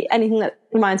eradicate anything that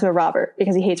reminds him of Robert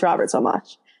because he hates Robert so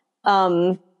much.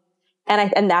 And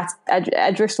that's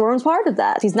Edric Storm's part of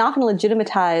that. He's not going to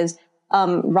legitimize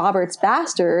Robert's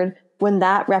bastard when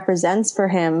that represents for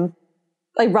him,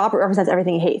 like, Robert represents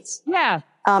everything he hates. Yeah.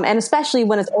 And especially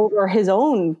when it's over his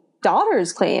own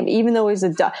daughter's claim, even though he's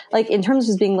like, in terms of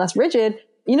his being less rigid,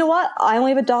 you know what? I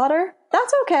only have a daughter.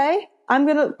 That's okay.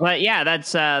 But yeah,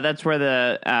 that's where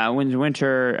the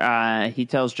Winter he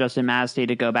tells Justin Massey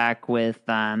to go back with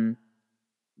the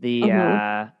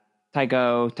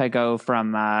Tygo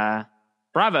from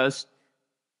Bravos.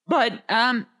 But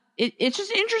it's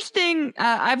just interesting.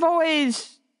 I've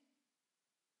always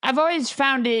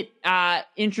found it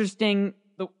interesting.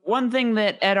 The one thing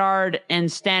that Eddard and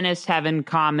Stannis have in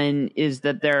common is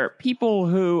that they're people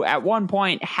who at one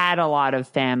point had a lot of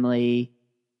family,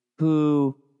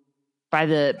 who by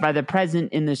the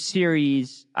present in the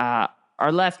series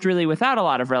are left really without a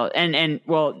lot of relatives.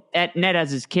 Ned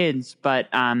has his kids, but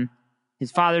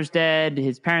his father's dead,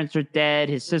 his parents are dead,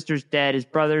 his sister's dead, his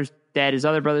brother's dead, his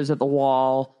other brother's at the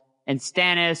wall, and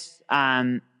Stannis,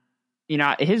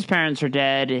 his parents are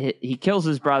dead. He kills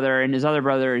his brother, and his other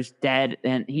brother is dead,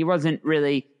 and he wasn't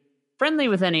really friendly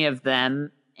with any of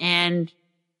them. And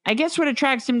I guess what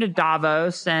attracts him to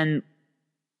Davos, and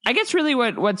I guess really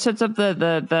what sets up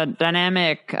the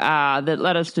dynamic that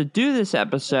led us to do this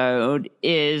episode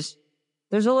is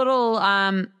there's a little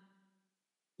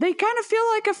they kind of feel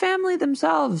like a family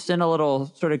themselves in a little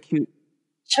sort of cute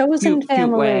chosen family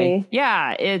cute way.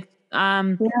 Yeah, it's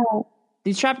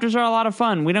these chapters are a lot of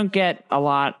fun. We don't get a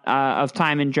lot of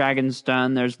time in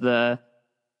Dragonstone. There's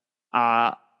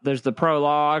the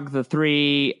prologue, the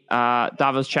 3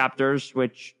 Davos chapters,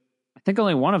 which I think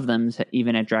only one of them's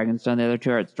even at Dragonstone. The other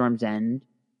 2 are at Storm's End.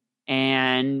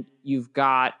 And you've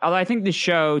got, although I think the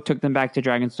show took them back to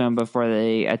Dragonstone before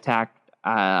they attacked,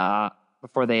 and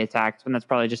that's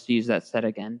probably just to use that set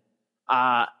again.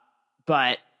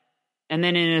 And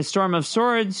then in A Storm of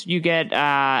Swords, you get,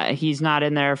 he's not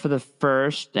in there for the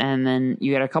first, and then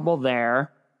you get a couple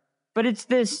there. But it's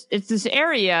this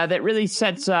area that really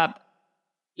sets up,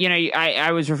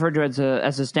 I was referred to as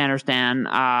a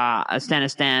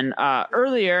Stannis Stan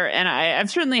earlier, and I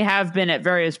certainly have been at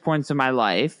various points in my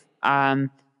life. And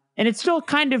it's still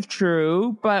kind of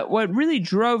true, but what really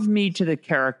drove me to the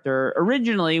character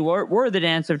originally were the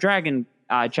Dance of Dragon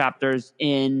chapters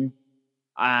in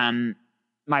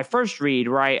my first read,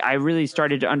 where I really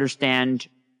started to understand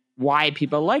why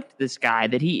people liked this guy,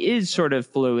 that he is sort of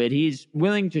fluid, he's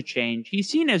willing to change, he's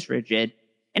seen as rigid,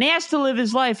 and he has to live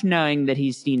his life knowing that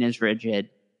he's seen as rigid,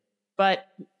 but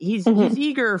he's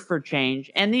eager for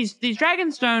change. And these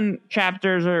Dragonstone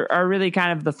chapters are really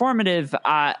kind of the formative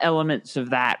elements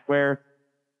of that, where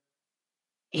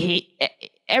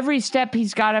every step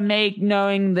he's got to make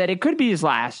knowing that it could be his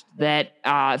last, that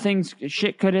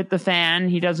shit could hit the fan.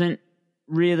 He doesn't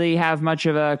really have much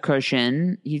of a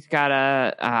cushion. He's got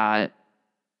to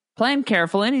plan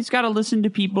carefully, and he's got to listen to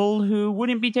people who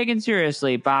wouldn't be taken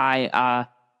seriously by a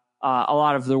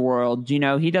lot of the world.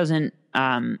 He doesn't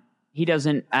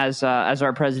as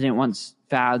our president once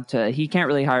vowed to, he can't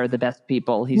really hire the best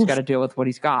people. He's got to deal with what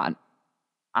he's got.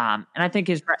 And I think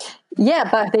but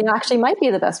they actually might be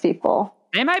the best people.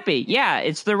 They might be. Yeah.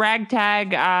 It's the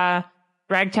ragtag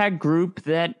group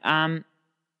that,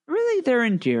 really, they're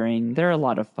endearing. They're a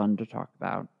lot of fun to talk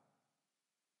about.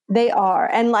 They are.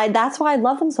 And that's why I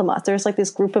love them so much. There's this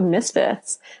group of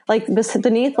misfits,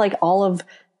 beneath all of,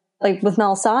 with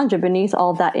Melisandre, beneath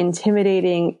all of that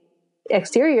intimidating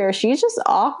exterior, she's just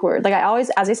awkward.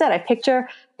 As I said, I picture,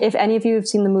 if any of you have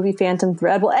seen the movie Phantom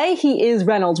Thread, he is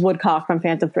Reynolds Woodcock from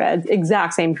Phantom Thread,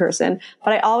 exact same person.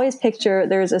 But I always picture,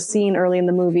 there's a scene early in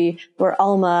the movie where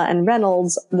Alma and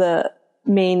Reynolds, the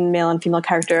main male and female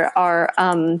character, are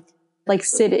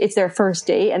it's their first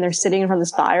date, and they're sitting in front of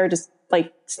this fire just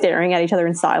staring at each other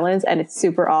in silence, and it's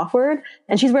super awkward.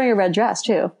 And she's wearing a red dress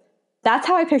too. That's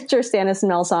how I picture Stannis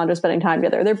and Melisandre spending time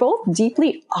together. They're both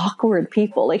deeply awkward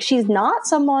people. She's not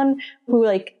someone who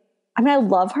I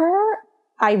love her,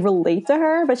 I relate to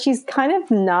her, but she's kind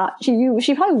of not,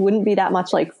 she probably wouldn't be that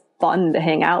much fun to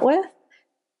hang out with.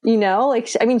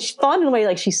 She's fun in a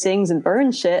way, she sings and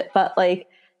burns shit, but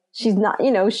she's not,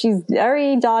 she's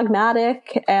very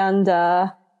dogmatic and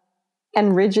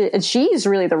rigid. And she's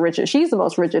really she's the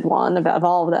most rigid one of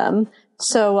all of them.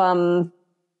 So,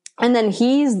 and then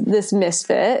he's this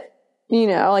misfit,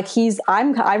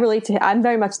 I relate to him. I'm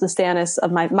very much the Stannis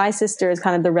of my sister is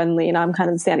kind of the Renly, and I'm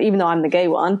kind of the Stannis, even though I'm the gay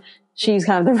one. She's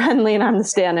kind of the Renly and I'm the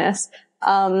Stannis.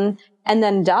 And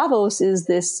then Davos is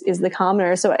the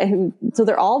commoner. So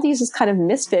they're all these just kind of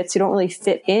misfits who don't really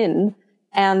fit in.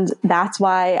 And that's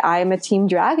why I'm a Team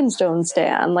Dragonstone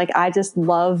stan. I just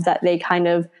love that they kind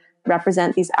of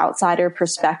represent these outsider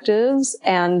perspectives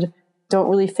and don't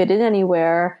really fit in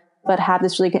anywhere, but have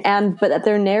this really, but that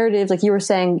their narrative, you were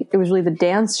saying, it was really the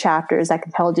dance chapters that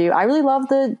compelled you. I really love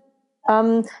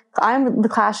I'm the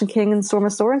Clash of Kings and Storm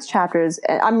of Swords chapters.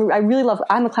 I'm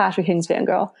a Clash of Kings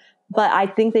fangirl, but I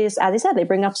think they just, as I said, they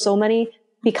bring up so many,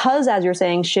 because as you're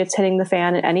saying, shit's hitting the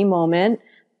fan at any moment.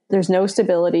 There's no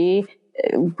stability.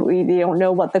 We don't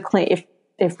know what the claim,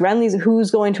 if Renly's, who's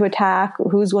going to attack,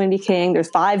 who's going to be king. There's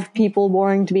 5 people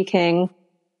warring to be king.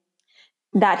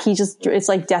 that it's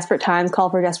like desperate times call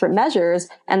for desperate measures,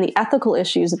 and the ethical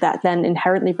issues that then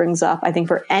inherently brings up, I think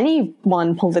for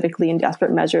anyone politically in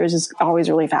desperate measures, is always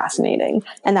really fascinating.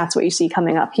 And that's what you see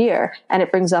coming up here. And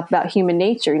it brings up about human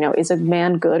nature. Is a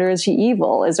man good or is he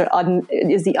evil? Is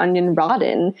the onion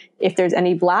rotten if there's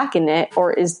any black in it?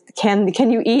 Or can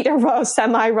you eat a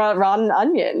semi-rotten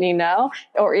onion,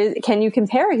 Or can you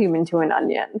compare a human to an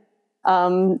onion?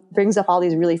 Brings up all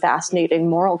these really fascinating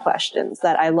moral questions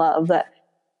that I love that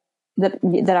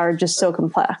are just so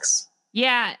complex.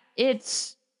 Yeah,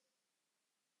 it's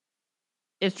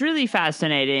really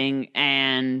fascinating,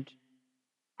 and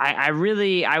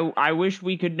I wish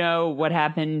we could know what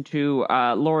happened to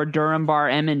Lord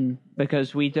Durhambar Emmon,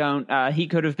 because we don't. He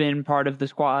could have been part of the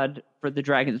squad for the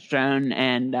Dragonstone,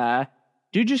 and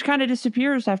dude just kind of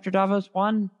disappears after Davos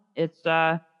won. It's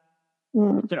an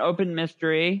open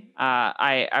mystery.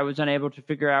 I was unable to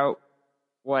figure out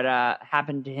what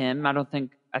happened to him.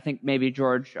 I think maybe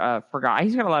George forgot.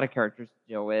 He's got a lot of characters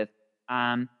to deal with.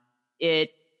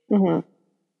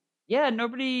 Yeah,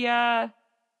 nobody.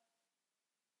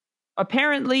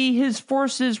 Apparently, his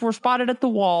forces were spotted at the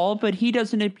wall, but he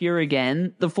doesn't appear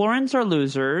again. The Florents are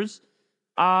losers.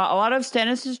 A lot of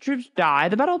Stannis' troops die.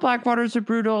 The Battle of Blackwater is a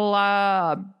brutal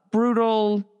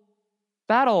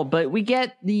battle, but we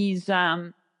get these.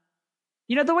 The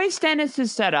way Stannis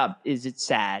is set up it's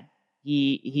sad.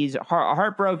 He's a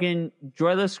heartbroken,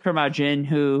 joyless curmudgeon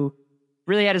who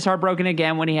really had his heart broken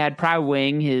again when he had Proud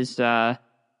Wing, his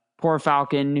poor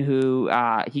falcon who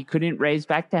he couldn't raise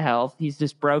back to health. He's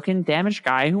this broken, damaged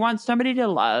guy who wants somebody to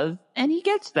love, and he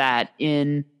gets that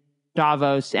in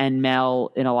Davos and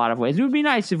Mel in a lot of ways. It would be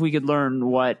nice if we could learn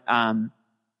what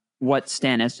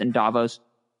Stannis and Davos,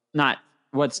 not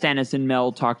what Stannis and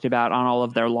Mel talked about on all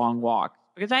of their long walks,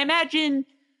 because I imagine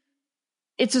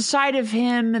it's a side of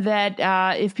him that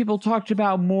if people talked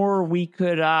about more, we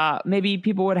could maybe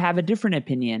people would have a different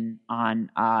opinion on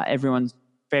everyone's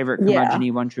favorite curmudgeon-y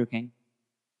One True King.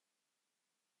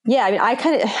 Yeah, I mean,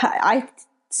 I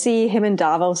see him and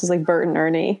Davos as like Bert and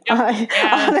Ernie. Yep.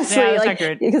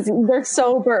 Honestly, because they're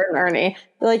so Bert and Ernie.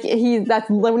 Like that's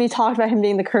when he talked about him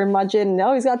being the curmudgeon.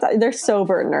 No, they're so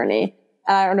Bert and Ernie.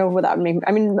 I don't know what that would make.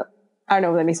 I mean, I don't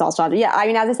know if that makes all sense. Yeah, I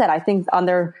mean, as I said, I think on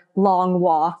their long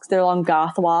walks, their long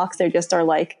goth walks, they just are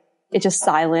like, it's just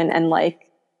silent and like,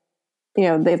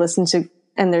 they listen to,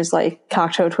 and there's like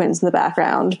Cocteau Twins in the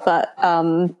background, but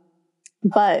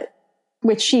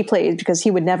which she plays because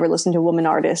he would never listen to a woman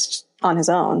artist on his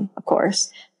own, of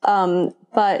course.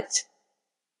 But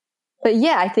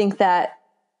yeah, I think that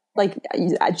like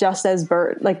just as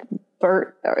Bert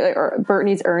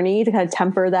needs Ernie to kind of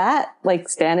temper that, like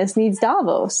Stannis needs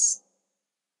Davos.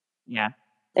 Yeah.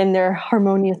 In their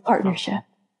harmonious partnership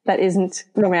that isn't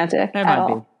romantic at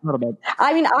all. A little bit.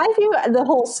 I mean, I view the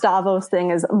whole Stavros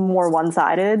thing as more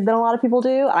one-sided than a lot of people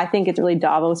do. I think it's really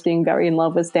Davos being very in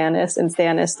love with Stannis, and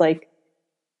Stannis like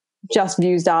just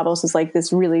views Davos as like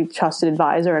this really trusted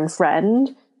advisor and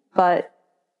friend. But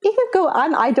it could go.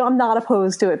 I'm not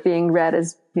opposed to it being read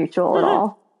as mutual at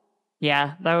all.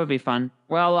 Yeah, that would be fun.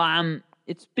 Well,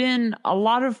 it's been a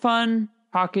lot of fun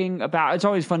talking about. It's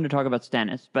always fun to talk about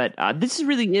Stannis, but this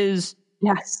really is.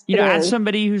 Yes, as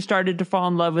somebody who started to fall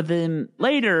in love with him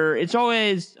later, it's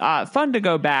always fun to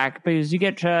go back because you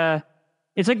get to.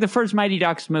 It's like the first Mighty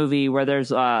Ducks movie where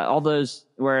there's all those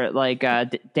where like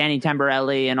Danny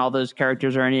Tamborelli and all those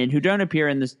characters are in it who don't appear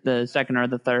in the second or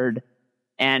the third,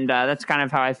 and that's kind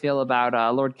of how I feel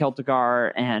about Lord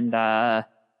Celtigar and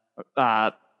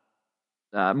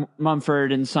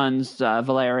Mumford and Sons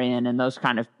Valerian and those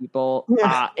kind of people.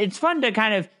 Yes. It's fun to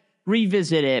kind of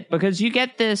revisit it because you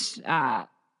get this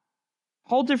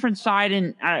whole different side,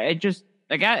 and I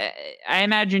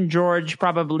imagine George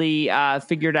probably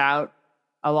figured out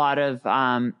a lot of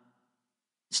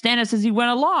Stannis as he went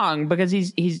along because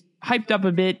he's hyped up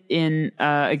a bit in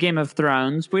a Game of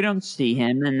Thrones. We don't see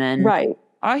him, and then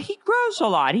he grows a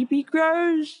lot. He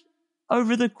grows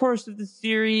over the course of the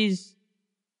series,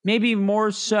 maybe more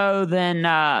so than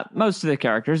most of the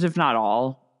characters, if not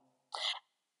all.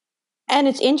 And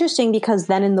it's interesting because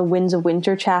then in the Winds of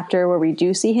Winter chapter where we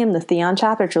do see him, the Theon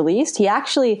chapter it's released,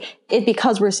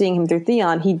 because we're seeing him through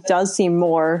Theon, he does seem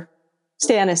more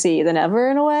Stannis-y than ever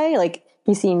in a way. Like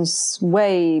he seems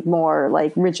way more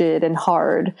like rigid and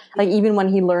hard. Like even when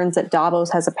he learns that Davos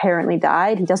has apparently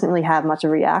died, he doesn't really have much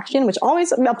of a reaction, which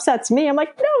always upsets me. I'm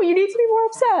like, no, you need to be more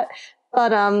upset.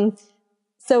 But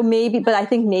but I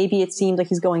think maybe it seems like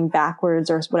he's going backwards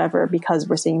or whatever because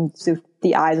we're seeing through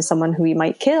the eyes of someone who he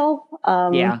might kill.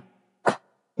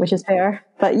 Which is fair.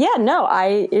 But yeah, no,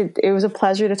 it was a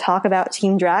pleasure to talk about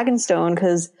Team Dragonstone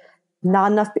because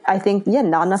not enough. I think,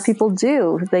 not enough people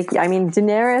do. Like, I mean,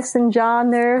 Daenerys and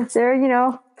Jon, they're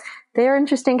they're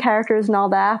interesting characters and all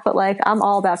that, but like, I'm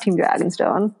all about Team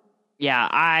Dragonstone.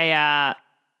 Yeah,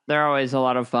 they're always a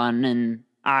lot of fun, and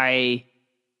I've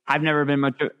never been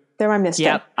much of... They're my mister.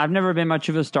 Yep, I've never been much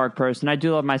of a Stark person. I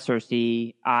do love my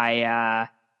Cersei.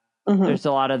 There's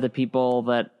a lot of the people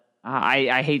that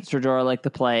I hate Ser Jorah like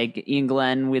the plague. Ian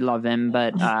Glenn, we love him,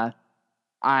 but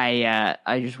I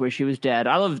just wish he was dead.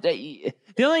 I love the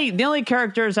only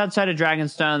characters outside of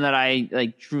Dragonstone that I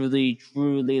like truly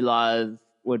love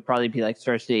would probably be like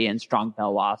Cersei and Strong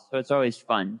Belwas. So it's always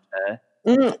fun to...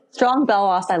 Strong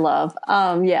Belwas, I love.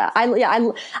 I mean,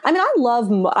 I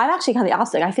love. I'm actually kind of the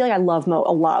opposite. I feel like I love a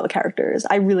lot of the characters.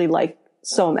 I really like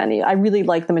so many. I really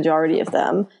like the majority of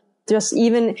them. Just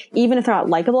even if they're not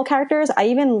likable characters,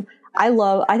 I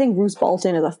think Bruce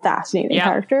Bolton is a fascinating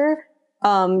character.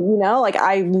 Like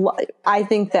I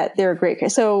think that they're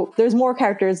great. So there's more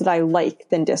characters that I like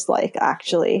than dislike,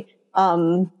 actually.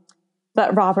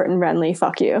 But Robert and Renly,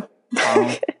 fuck you.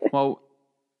 Well,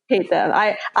 hate them.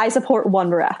 I support one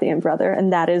Baratheon brother,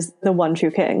 and that is the one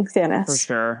true king, Stannis. For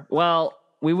sure. Well,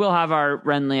 we will have our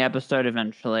Renly episode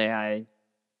eventually. I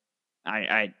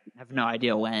have no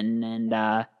idea when,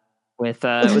 and with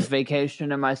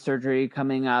vacation and my surgery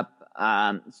coming up,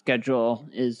 schedule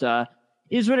is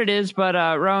what it is. But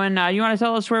Rowan, you want to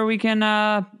tell us where we can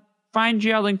find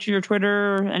you? I'll link to your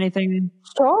Twitter, anything.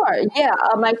 Sure. Yeah.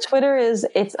 My Twitter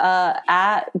it's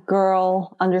at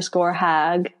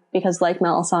girl_hag, because like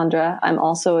Melisandre, I'm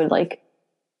also like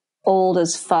old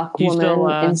as fuck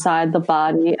woman inside the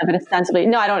body of it ostensibly.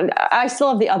 No, I don't. I still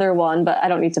have the other one, but I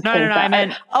don't need to print that. I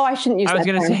meant, I shouldn't use that. I was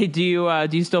going to say, do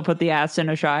you still put the ass in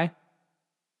a shy?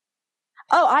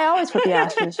 Oh, I always put the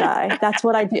ass in a shy. That's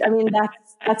what I do. I mean,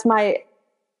 that's my...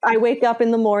 I wake up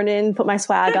in the morning, put my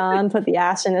swag on, put the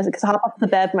ass in, because I hop up to the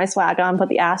bed, put my swag on, put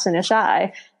the ass in a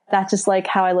shy. That's just like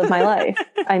how I live my life.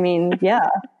 I mean, yeah.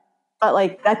 But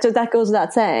like that goes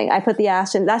without saying. I put the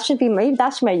ass in. That should be my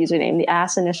username, the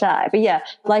ass in a shy. But yeah,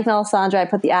 like Melisandre, I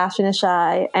put the ass in a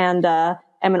shy, and am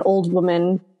an old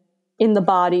woman in the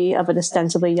body of an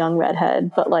ostensibly young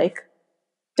redhead. But like,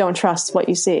 don't trust what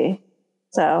you see.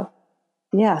 So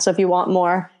yeah. So if you want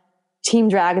more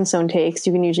Team Dragonstone takes,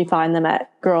 you can usually find them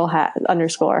at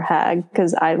 _hag,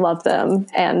 because I love them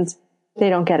and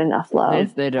they don't get enough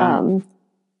love. They don't.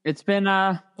 It's been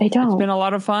they don't. It's been a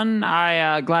lot of fun.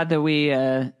 I glad that we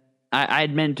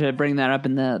I'd meant to bring that up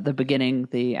in the beginning,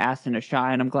 the ass in a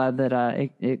shy, and I'm glad that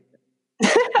it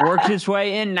worked its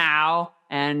way in now.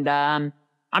 And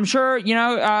I'm sure,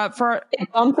 for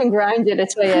it bumped and grinded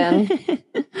its way in.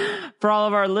 For all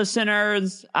of our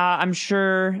listeners, I'm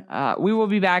sure we will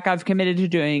be back. I've committed to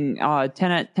doing 10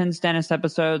 Stannis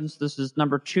episodes. This is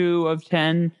number 2 of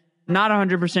 10. Not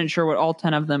 100% sure what all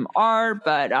 10 of them are,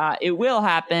 but it will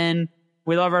happen.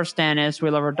 We love our Stannis.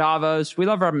 We love our Davos. We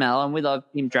love our Mel, and we love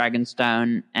Team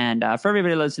Dragonstone. And for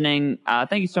everybody listening,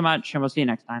 thank you so much, and we'll see you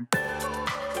next time.